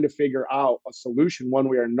going to figure out a solution one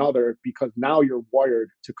way or another because now you're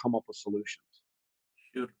wired to come up with solutions.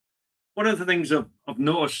 Sure. One of the things I've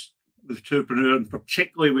noticed with Tourpreneur, and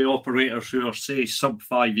particularly with operators who are, say, sub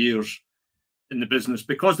 5 years in the business,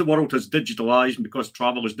 because the world has digitalized and because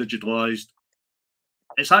travel is digitalized,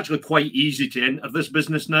 it's actually quite easy to enter this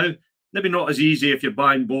business now. Maybe not as easy if you're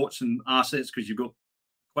buying boats and assets because you've got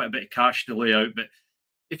quite a bit of cash to lay out. But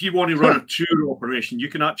if you want to run a tour operation, you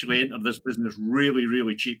can actually enter this business really,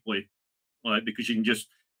 really cheaply, right? Because you can just,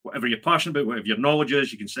 whatever you're passionate about, whatever your knowledge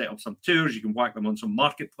is, you can set up some tours, you can whack them on some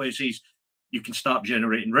marketplaces, you can start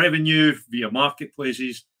generating revenue via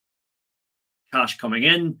marketplaces, cash coming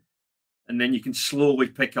in, and then you can slowly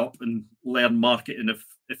pick up and learn marketing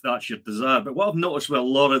if that's your desire. But what I've noticed with a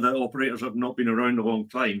lot of the operators that have not been around a long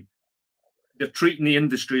time, they're treating the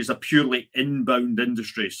industry as a purely inbound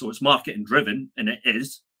industry. So it's marketing driven, and it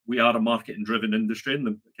is. We are a marketing driven industry,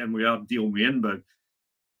 and we are dealing with inbound.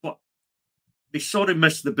 But they sort of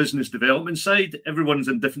miss the business development side. Everyone's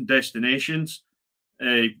in different destinations.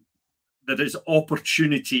 There is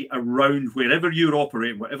opportunity around wherever you're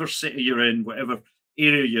operating, whatever city you're in, whatever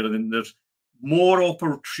area you're in. There's more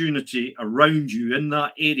opportunity around you in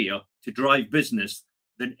that area to drive business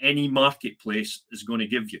than any marketplace is going to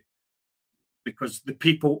give you, because the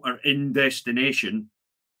people are in destination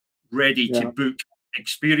ready to book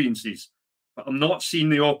experiences. But I'm not seeing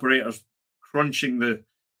the operators doing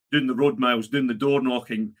the road miles, doing the door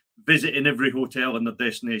knocking, visiting every hotel in their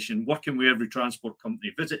destination, working with every transport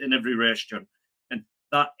company, visiting every restaurant, and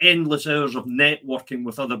that endless hours of networking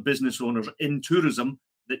with other business owners in tourism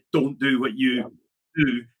that don't do what you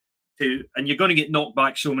do. And you're going to get knocked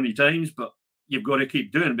back so many times, but you've got to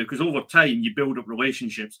keep doing it, because over time you build up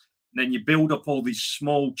relationships. And then you build up all these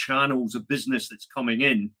small channels of business that's coming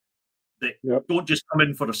in that don't just come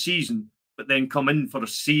in for a season, but then come in for a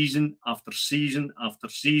season after season after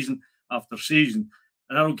season after season.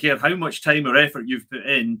 And I don't care how much time or effort you've put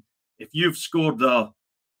in, if you've scored a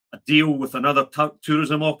deal with another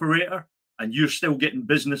tourism operator and you're still getting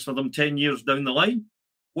business for them 10 years down the line,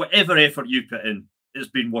 whatever effort you put in, it's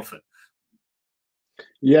been worth it.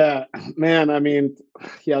 Yeah, man. I mean,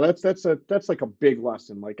 that's like a big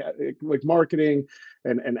lesson. Like marketing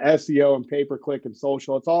and SEO and pay per click and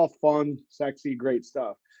social. It's all fun, sexy, great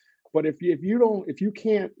stuff. But if you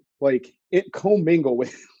can't like commingle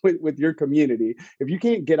with your community, if you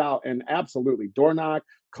can't get out and absolutely door knock,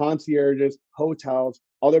 concierges, hotels,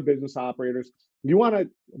 other business operators, you want to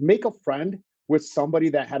make a friend with somebody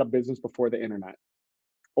that had a business before the internet,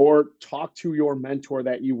 or talk to your mentor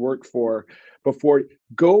that you work for before.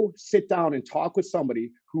 Go sit down and talk with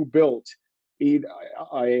somebody who built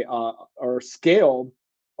or scaled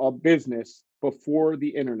a business before the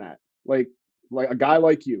internet. Like a guy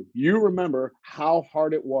like you remember how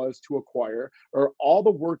hard it was to acquire, or all the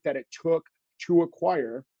work that it took to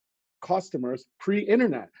acquire customers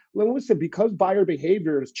pre-internet. Listen, because buyer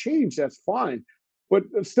behavior has changed, that's fine. But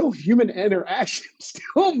still, human interaction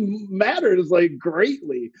still matters like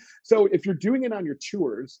greatly. So if you're doing it on your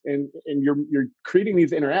tours and you're creating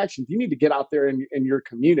these interactions, you need to get out there in your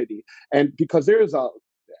community. And because there's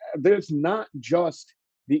not just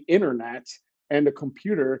the internet and the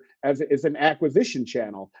computer as an acquisition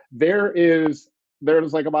channel. There's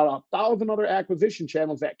like about 1,000 other acquisition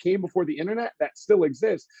channels that came before the internet that still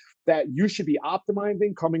exist, that you should be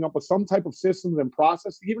optimizing, coming up with some type of systems and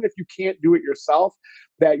process, even if you can't do it yourself,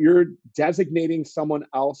 that you're designating someone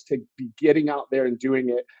else to be getting out there and doing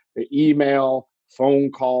it. The email,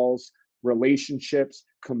 phone calls, relationships,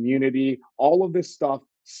 community, all of this stuff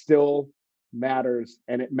still matters.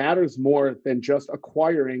 And it matters more than just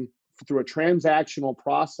acquiring through a transactional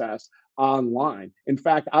process online. In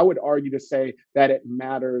fact, I would argue to say that it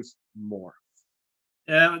matters more.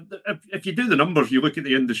 If you do the numbers, you look at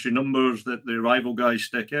the industry numbers that the rival guys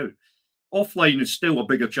stick out. Offline is still a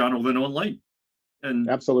bigger channel than online, and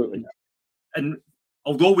Absolutely. and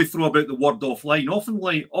although we throw about the word offline,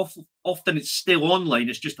 often it's still online.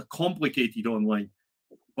 It's just a complicated online.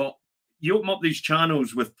 But you open up these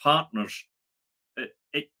channels with partners.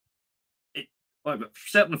 Well,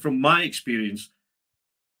 certainly from my experience,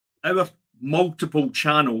 our multiple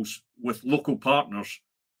channels with local partners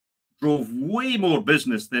drove way more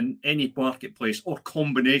business than any marketplace or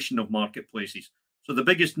combination of marketplaces. So the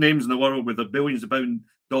biggest names in the world with the billions of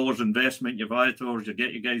dollars investment, your Viators, your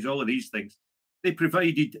Get Your Guys, all of these things, they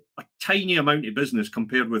provided a tiny amount of business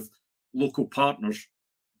compared with local partners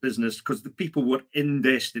business because the people were in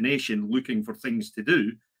destination looking for things to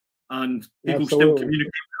do, and people still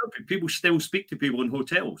communicate. People still speak to people in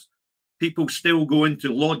hotels. People still go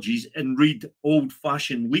into lodges and read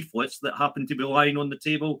old-fashioned leaflets that happen to be lying on the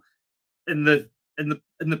table in the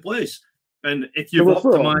place. And if you've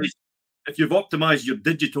optimized your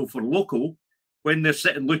digital for local, when they're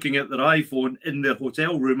sitting looking at their iPhone in their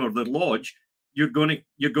hotel room or their lodge, you're going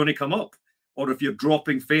to come up. Or if you're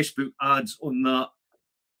dropping Facebook ads on that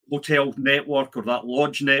hotel network or that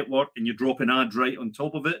lodge network and you drop an ad right on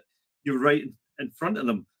top of it, you're right in front of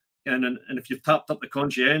them. And if you've tapped up the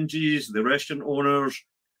concierges, the restaurant owners,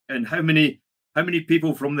 and how many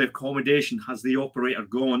people from the accommodation has the operator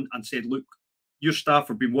gone and said, look, your staff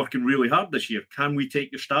have been working really hard this year. Can we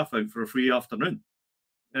take your staff out for a free afternoon?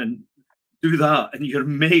 And do that. And you're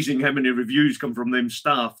amazing how many reviews come from them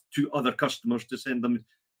staff to other customers to send them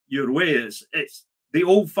your way. It's the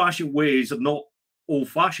old-fashioned ways are not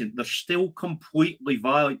old-fashioned. They're still completely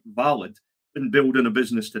valid in building a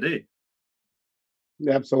business today.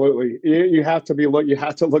 Absolutely. You have to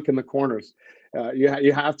look in the corners.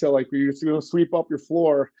 You have to, like, you sweep up your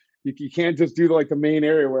floor. You can't just do like the main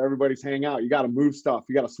area where everybody's hanging out. You got to move stuff.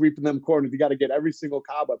 You got to sweep in them corners. You got to get every single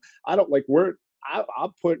cobweb. We're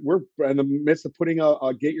in the midst of putting a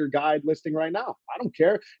Get Your Guide listing right now. I don't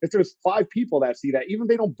care if there's 5 people that see that, even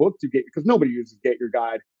they don't book to get, because nobody uses Get Your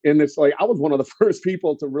Guide in this. Like, I was one of the first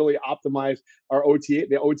people to really optimize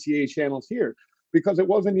the OTA channels here, because it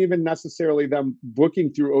wasn't even necessarily them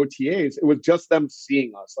booking through OTAs. It was just them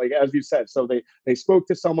seeing us, like, as you said. So they spoke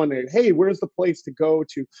to someone, and, hey, where's the place to go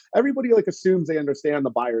to? Everybody like assumes they understand the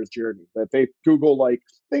buyer's journey, that they Google like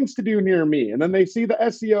things to do near me, and then they see the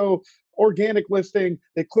SEO organic listing,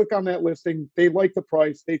 they click on that listing, they like the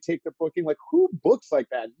price, they take the booking. Like, who books like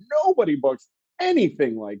that? Nobody books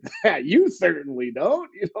anything like that. You certainly don't.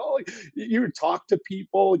 You talk to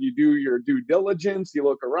people, you do your due diligence, you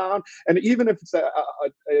look around, and even if it's a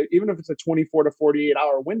 24 to 48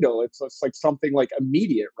 hour window, it's like something like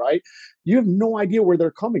immediate, right? You have no idea where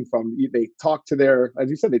they're coming from. They talk to their, as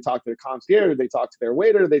you said, they talk to their concierge, they talk to their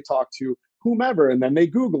waiter, they talk to whomever, and then they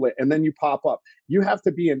Google it, and then you pop up. You have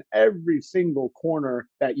to be in every single corner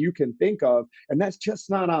that you can think of, and that's just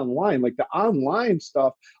not online. Like, the online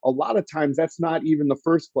stuff, a lot of times that's not even the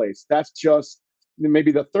first place. That's just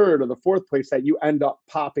maybe the third or the fourth place that you end up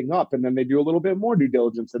popping up, and then they do a little bit more due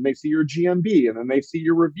diligence, and they see your GMB, and then they see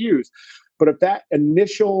your reviews. But if that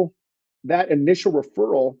initial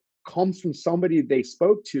referral comes from somebody they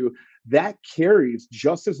spoke to, that carries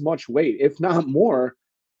just as much weight, if not more,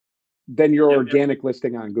 than your organic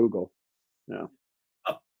listing on Google. Yeah.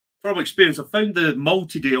 From experience, I found the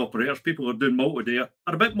multi-day operators, people who are doing multi-day, are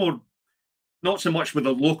a bit more, not so much with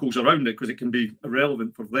the locals around it, because it can be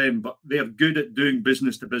irrelevant for them, but they're good at doing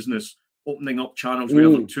business to business, opening up channels with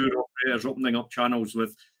other tour operators, opening up channels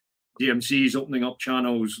with DMCs, opening up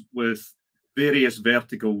channels with various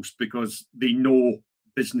verticals, because they know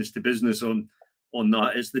business to business on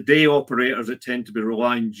that. It's the day operators that tend to be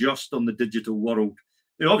relying just on the digital world.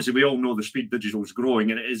 Obviously, we all know the speed digital is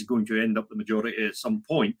growing, and it is going to end up the majority at some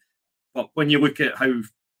point. But when you look at how the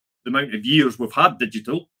amount of years we've had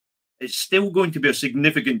digital, it's still going to be a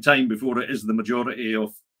significant time before it is the majority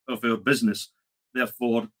of our business.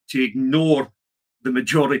 Therefore, to ignore the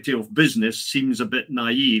majority of business seems a bit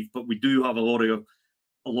naive, but we do have a lot of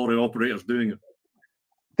operators doing it.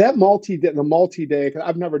 That multi-day,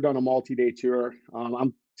 I've never done a multi-day tour.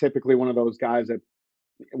 I'm typically one of those guys that,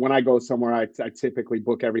 when I go somewhere, I typically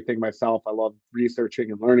book everything myself. I love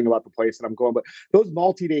researching and learning about the place that I'm going. But those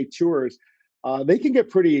multi-day tours, they can get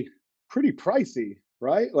pretty pricey,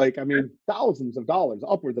 right? Like, I mean, thousands of dollars,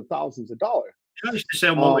 upwards of thousands of dollars. I used to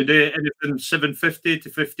sell multi-day anything $750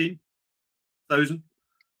 to $15,000.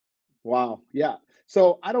 Wow, yeah.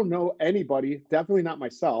 So I don't know anybody, definitely not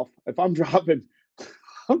myself. If I'm dropping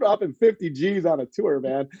 50 G's on a tour,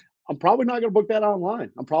 man, I'm probably not going to book that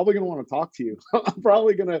online. I'm probably going to want to talk to you. I'm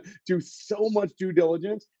probably going to do so much due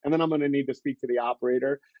diligence, and then I'm going to need to speak to the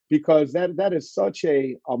operator, because that is such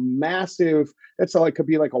a massive. That's like could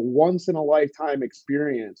be like a once in a lifetime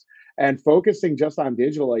experience. And focusing just on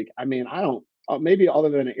digital, like I mean, I don't maybe other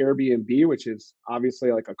than Airbnb, which is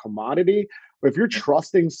obviously like a commodity. But if you're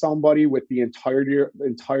trusting somebody with the entirety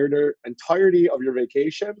of your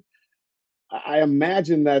vacation, I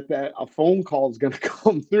imagine that a phone call is going to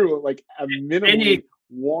come through like a minimally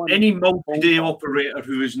one. Any multi-day operator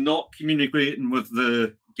who is not communicating with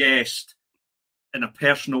the guest in a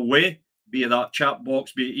personal way, be it that chat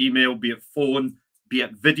box, be it email, be it phone, be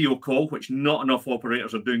it video call, which not enough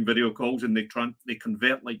operators are doing video calls, and they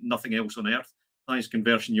convert like nothing else on earth. Highest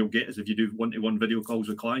conversion you'll get is if you do one-to-one video calls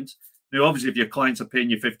with clients. Now, obviously, if your clients are paying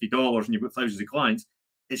you $50 and you've got thousands of clients,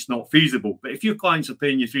 it's not feasible. But if your clients are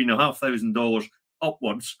paying you $3,500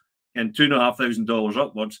 upwards and $2,500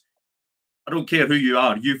 upwards, I don't care who you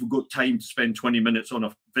are, you've got time to spend 20 minutes on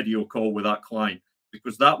a video call with that client,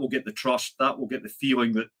 because that will get the trust, that will get the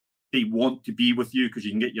feeling that they want to be with you, because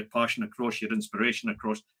you can get your passion across, your inspiration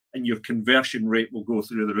across, and your conversion rate will go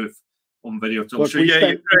through the roof on video calls. So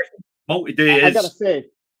yeah, multi-day is... I gotta say,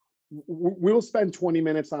 we'll spend 20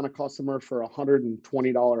 minutes on a customer for $120,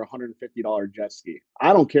 $150 jet ski.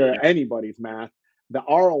 I don't care anybody's math. The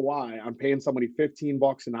ROI, I'm paying somebody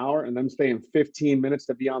 $15 an hour and them staying 15 minutes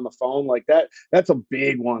to be on the phone like that. That's a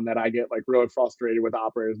big one that I get like really frustrated with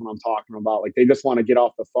operators when I'm talking about. Like they just want to get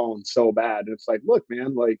off the phone so bad. And it's like, look,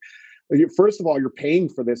 man, like first of all, you're paying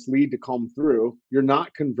for this lead to come through. You're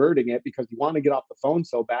not converting it because you want to get off the phone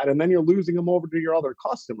so bad. And then you're losing them over to your other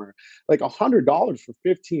customer. Like $100 for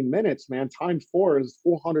 15 minutes, man, times 4 is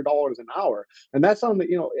 $400 an hour. And that's on the,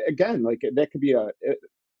 you know, again, like that could be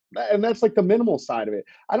and that's like the minimal side of it.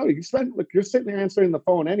 I don't know. You spend, like, you're sitting there answering the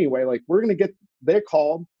phone anyway. Like we're going to get, they're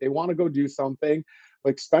called, they want to go do something,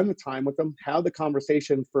 like spend the time with them, have the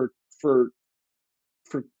conversation for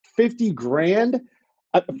 50 grand.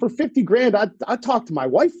 For 50 grand, I'd talk to my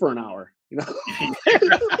wife for an hour, you know.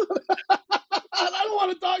 I don't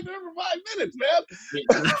want to talk to her for 5 minutes,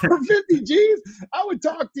 man. For 50 G's, I would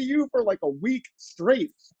talk to you for like a week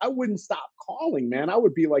straight. I wouldn't stop calling, man. I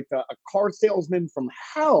would be like a car salesman from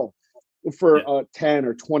hell for a $10,000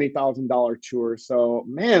 or $20,000 tour. So,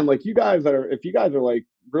 man, like if you guys are like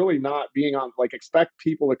really not being on, like expect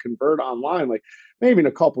people to convert online, like maybe in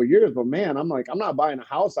a couple of years, but man, I'm not buying a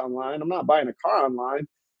house online. I'm not buying a car online.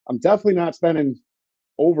 I'm definitely not spending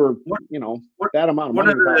over, that amount of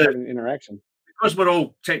money without having interaction. Because we're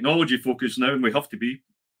all technology focused now, and we have to be,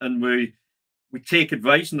 and we take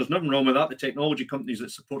advice, and there's nothing wrong with that. The technology companies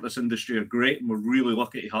that support this industry are great, and we're really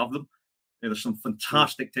lucky to have them. There's some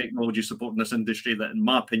fantastic technology supporting this industry that, in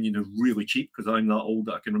my opinion, are really cheap, because I'm that old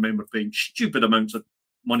that I can remember paying stupid amounts of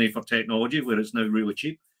money for technology, where it's now really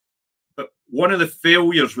cheap. But one of the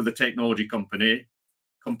failures with the technology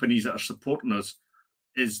companies that are supporting us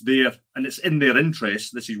is and it's in their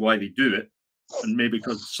interest, this is why they do it, and maybe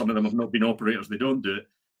because some of them have not been operators, they don't do it.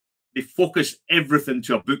 They focus everything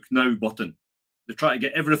to a book now button. They try to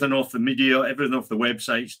get everything off the media, everything off the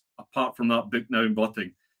websites, apart from that book now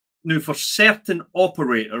button. Now, for certain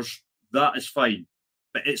operators, that is fine,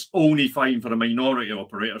 but it's only fine for a minority of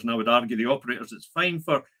operators. And I would argue the operators it's fine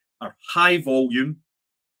for are high volume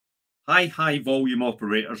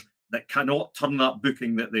operators that cannot turn that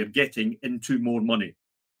booking that they're getting into more money.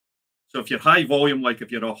 So if you're high volume, like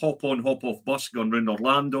if you're a hop-on, hop-off bus going around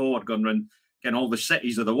Orlando or going around all the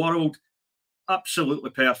cities of the world,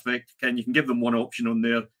 absolutely perfect. You can give them one option on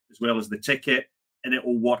there as well as the ticket, and it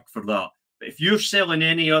will work for that. But if you're selling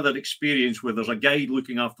any other experience where there's a guide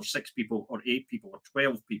looking after 6 people or 8 people or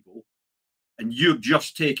 12 people, and you're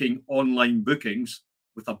just taking online bookings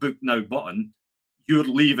with a book now button, you're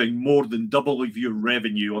leaving more than double of your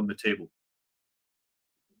revenue on the table.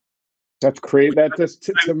 That's crazy. That's just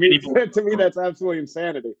to me, that's absolutely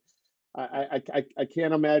insanity. I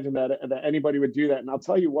can't imagine that anybody would do that. And I'll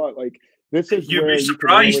tell you what, like this is you'd be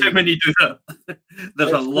surprised how many do that.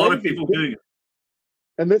 There's a lot of people doing it.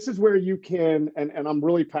 And this is where you can, and I'm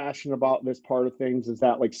really passionate about this part of things, is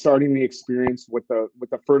that like starting the experience with the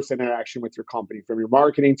first interaction with your company, from your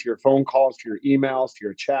marketing to your phone calls, to your emails, to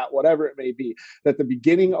your chat, whatever it may be, that the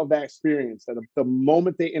beginning of that experience, that the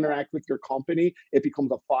moment they interact with your company, it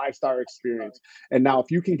becomes a 5-star experience. And now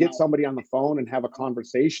if you can get somebody on the phone and have a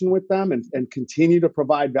conversation with them and continue to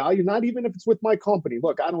provide value, not even if it's with my company,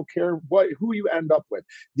 look, I don't care who you end up with.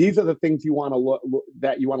 These are the things you want to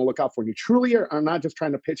look out for. You truly are not just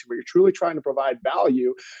trying to pitch it, but you're truly trying to provide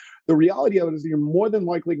value, the reality of it is you're more than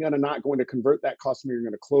likely not going to convert that customer. You're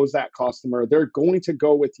going to close that customer. They're going to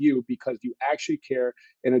go with you because you actually care.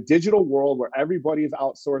 In a digital world where everybody's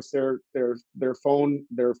outsourced their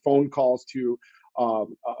phone calls to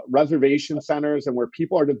reservation centers, and where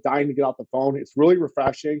people are just dying to get off the phone, it's really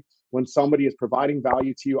refreshing when somebody is providing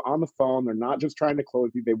value to you on the phone. They're not just trying to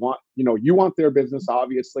close you. They want, you want their business,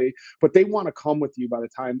 obviously, but they want to come with you by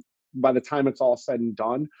the time it's all said and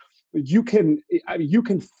done. You can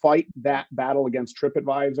fight that battle against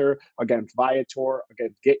TripAdvisor, against Viator,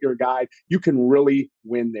 against Get Your Guide. You can really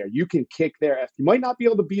win there. You can kick their ass. You might not be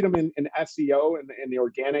able to beat them in SEO and the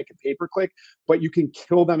organic and pay-per-click, but you can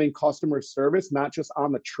kill them in customer service, not just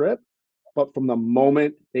on the trip, but from the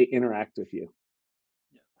moment they interact with you.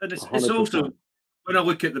 And it's also, when I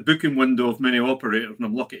look at the booking window of many operators, and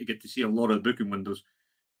I'm lucky to get to see a lot of booking windows,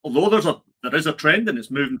 although there is a trend and it's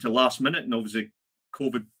moving to last minute, and obviously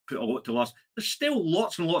COVID put a lot to last, there's still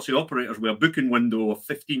lots and lots of operators with a booking window of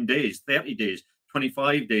 15 days, 30 days,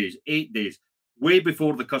 25 days, 8 days, way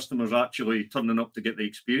before the customer's actually turning up to get the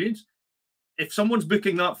experience. If someone's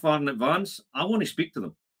booking that far in advance, I want to speak to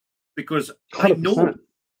them, because 100%.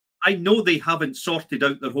 I know they haven't sorted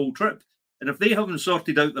out their whole trip. And if they haven't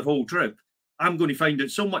sorted out their whole trip, I'm going to find out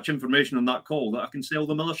so much information on that call that I can sell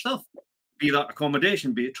them other stuff, be that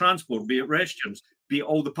accommodation, be it transport, be it restaurants, be it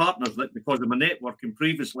all the partners that, because of my networking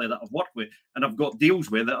previously that I've worked with and I've got deals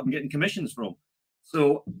with, that I'm getting commissions from.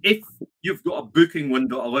 So if you've got a booking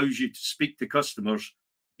window that allows you to speak to customers,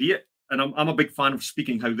 be it, and I'm a big fan of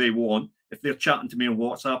speaking how they want. If they're chatting to me on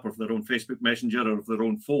WhatsApp, or if they're on Facebook Messenger, or if they're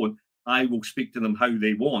on phone, I will speak to them how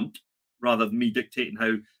they want, rather than me dictating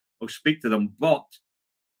how I'll speak to them. But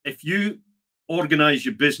if you organize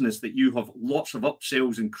your business that you have lots of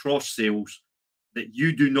upsells and cross sales that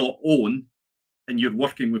you do not own, and you're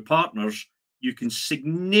working with partners, you can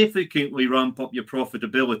significantly ramp up your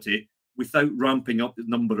profitability without ramping up the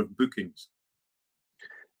number of bookings.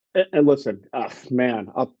 And listen, man,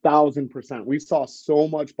 1,000%. We saw so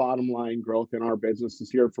much bottom line growth in our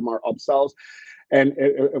businesses here from our upsells. And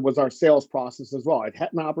it was our sales process as well. I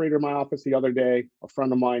had an operator in my office the other day. A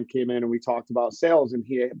friend of mine came in and we talked about sales, and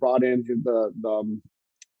he brought in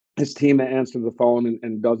his team that answers the phone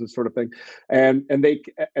and does this sort of thing, and they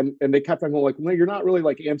kept on going like, well, you're not really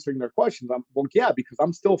like answering their questions. Well, yeah, because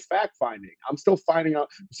I'm still fact finding. I'm still finding out.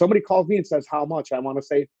 Somebody calls me and says how much. I want to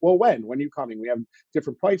say, well, when are you coming? We have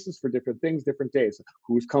different prices for different things, different days.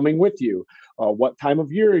 Who's coming with you? What time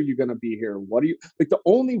of year are you going to be here? What do you like? The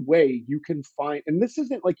only way you can find, and this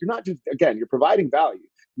isn't like, you're not just, again, you're providing value.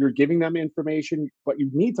 You're giving them information, but you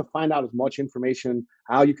need to find out as much information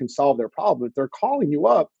how you can solve their problem. If they're calling you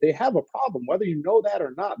up, they have a problem, whether you know that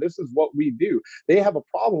or not. This is what we do. They have a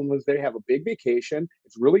problem is they have a big vacation.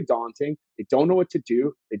 It's really daunting. They don't know what to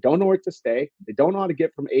do. They don't know where to stay. They don't know how to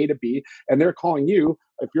get from A to B. And they're calling you.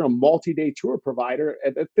 If you're a multi-day tour provider,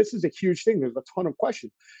 this is a huge thing. There's a ton of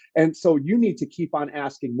questions. And so you need to keep on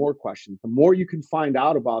asking more questions. The more you can find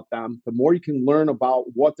out about them, the more you can learn about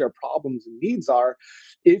what their problems and needs are.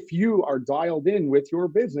 If you are dialed in with your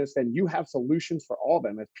business, then you have solutions for all of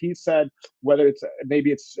them. As Pete said, whether it's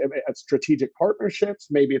maybe it's strategic partnerships,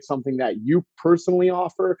 maybe it's something that you personally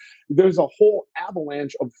offer. There's a whole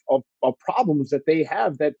avalanche of problems that they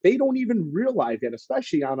have that they don't even realize yet,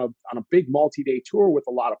 especially on a big multi-day tour with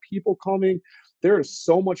a lot of people coming. There is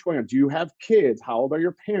so much going on. Do you have kids? How old are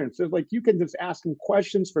your parents? There's like, you can just ask them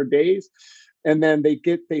questions for days. And then they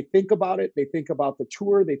think about it. They think about the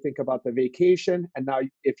tour. They think about the vacation. And now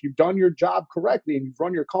if you've done your job correctly and you've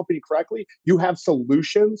run your company correctly, you have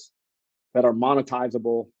solutions that are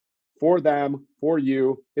monetizable for them, for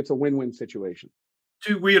you. It's a win-win situation.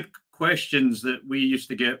 Two weird questions that we used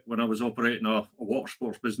to get when I was operating a water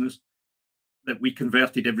sports business that we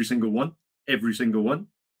converted every single one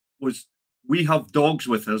was, we have dogs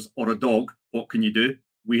with us, or a dog. What can you do?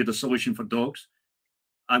 We had a solution for dogs.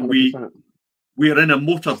 And 100%. we are in a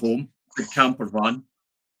motorhome, big camper van.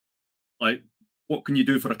 Like, what can you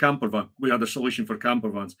do for a camper van? We had a solution for camper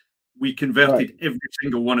vans. We converted every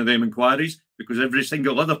single one of them inquiries, because every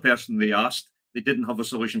single other person they asked, they didn't have a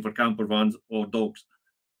solution for camper vans or dogs.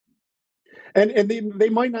 And they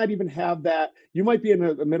might not even have that. You might be in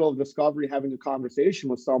the middle of discovery, having a conversation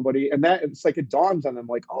with somebody, and that it's like it dawns on them,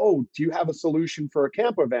 like, oh, do you have a solution for a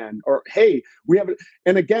camper van? Or, hey, we have it.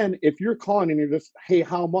 And again, if you're calling and you're just, hey,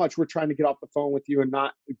 how much? We're trying to get off the phone with you and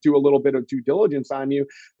not do a little bit of due diligence on you.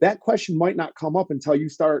 That question might not come up until you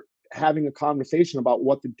start having a conversation about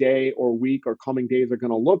what the day or week or coming days are going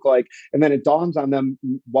to look like. And then it dawns on them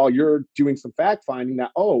while you're doing some fact finding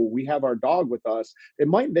that, oh, we have our dog with us. They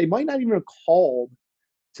might not even have called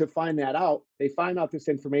to find that out. They find out this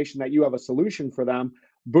information that you have a solution for them.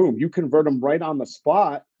 Boom, you convert them right on the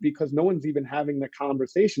spot because no one's even having the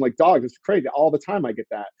conversation. Like dogs, it's crazy. All the time I get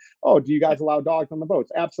that. Oh, do you guys allow dogs on the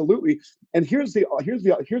boats? Absolutely. And here's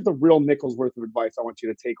the real nickel's worth of advice I want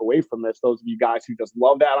you to take away from this. Those of you guys who just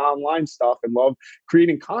love that online stuff and love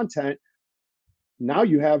creating content, now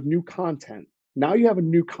you have new content. Now you have a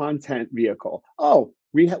new content vehicle. Oh,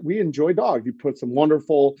 we enjoy dogs. You put some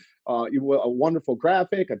wonderful, a wonderful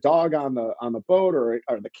graphic, a dog on the boat or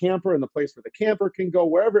the camper, and the place where the camper can go,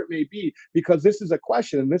 wherever it may be, because this is a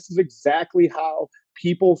question, and this is exactly how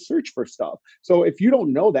people search for stuff. So if you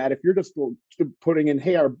don't know that, if you're just putting in,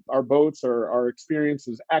 hey, our boats or our experience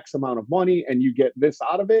is X amount of money, and you get this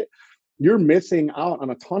out of it, you're missing out on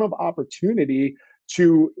a ton of opportunity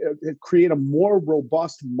to create a more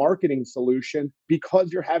robust marketing solution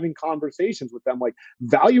because you're having conversations with them. Like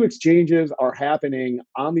value exchanges are happening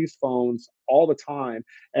on these phones all the time.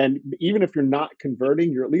 And even if you're not converting,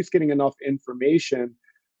 you're at least getting enough information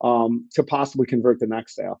to possibly convert the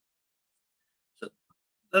next sale. So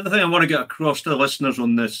the other thing I want to get across to the listeners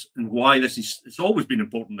on this and why this is, it's always been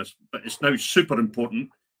important, but it's now super important,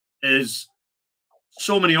 is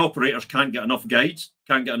so many operators can't get enough guides,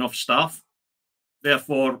 can't get enough staff.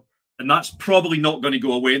 Therefore, and that's probably not going to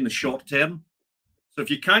go away in the short term. So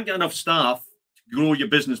if you can't get enough staff to grow your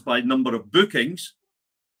business by number of bookings,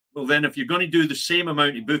 well, then if you're going to do the same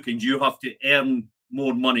amount of bookings, you have to earn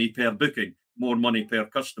more money per booking, more money per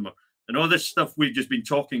customer. And all this stuff we've just been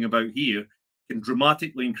talking about here can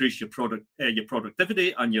dramatically increase your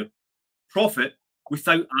productivity and your profit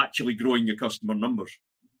without actually growing your customer numbers.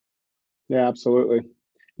 Yeah, absolutely.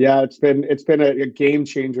 Yeah, it's been a game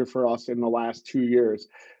changer for us in the last 2 years.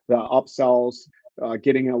 The upsells,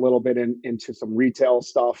 getting a little bit into some retail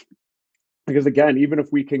stuff. Because again, even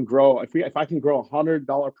if we can grow, if I can grow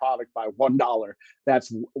 $100 product by $1,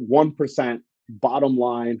 that's 1% bottom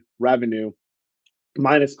line revenue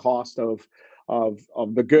minus cost of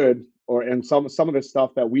the good. And some of the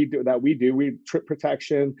stuff that we do, we trip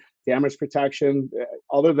protection, damage protection,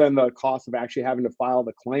 other than the cost of actually having to file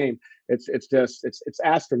the claim, it's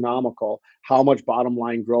astronomical how much bottom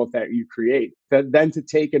line growth that you create. Then to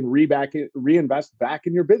take and reinvest back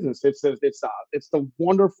in your business, it's the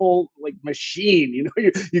wonderful like machine. You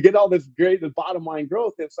know, you get all this great the bottom line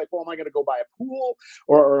growth. It's like, well, am I going to go buy a pool,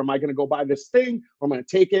 or am I going to go buy this thing, or am I going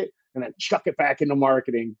to take it and then chuck it back into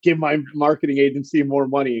marketing, give my marketing agency more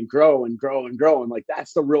money, and grow and grow and grow. And like,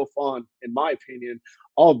 that's the real fun, in my opinion,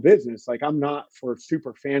 all business. Like, I'm not for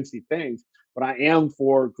super fancy things, but I am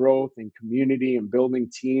for growth and community and building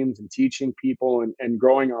teams and teaching people and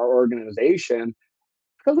growing our organization.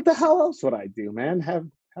 Because what the hell else would I do, man? Have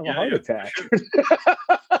a heart attack.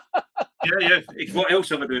 Yeah. What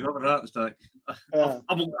else am I doing? Have a heart attack.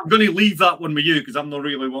 I'm going to leave that one with you because I'm not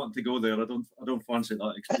really wanting to go there. I don't fancy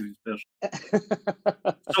that experience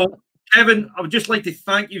personally. So, Kevin, I would just like to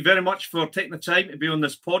thank you very much for taking the time to be on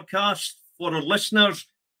this podcast. For our listeners,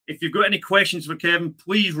 if you've got any questions for Kevin,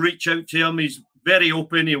 please reach out to him. He's very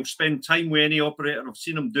open. He'll spend time with any operator. I've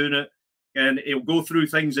seen him doing it, and he'll go through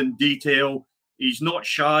things in detail. He's not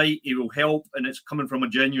shy. He will help, and it's coming from a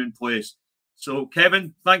genuine place. So,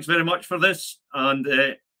 Kevin, thanks very much for this, and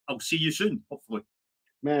I'll see you soon, hopefully.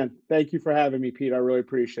 Man, thank you for having me, Pete. I really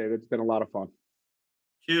appreciate it. It's been a lot of fun.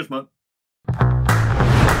 Cheers, man.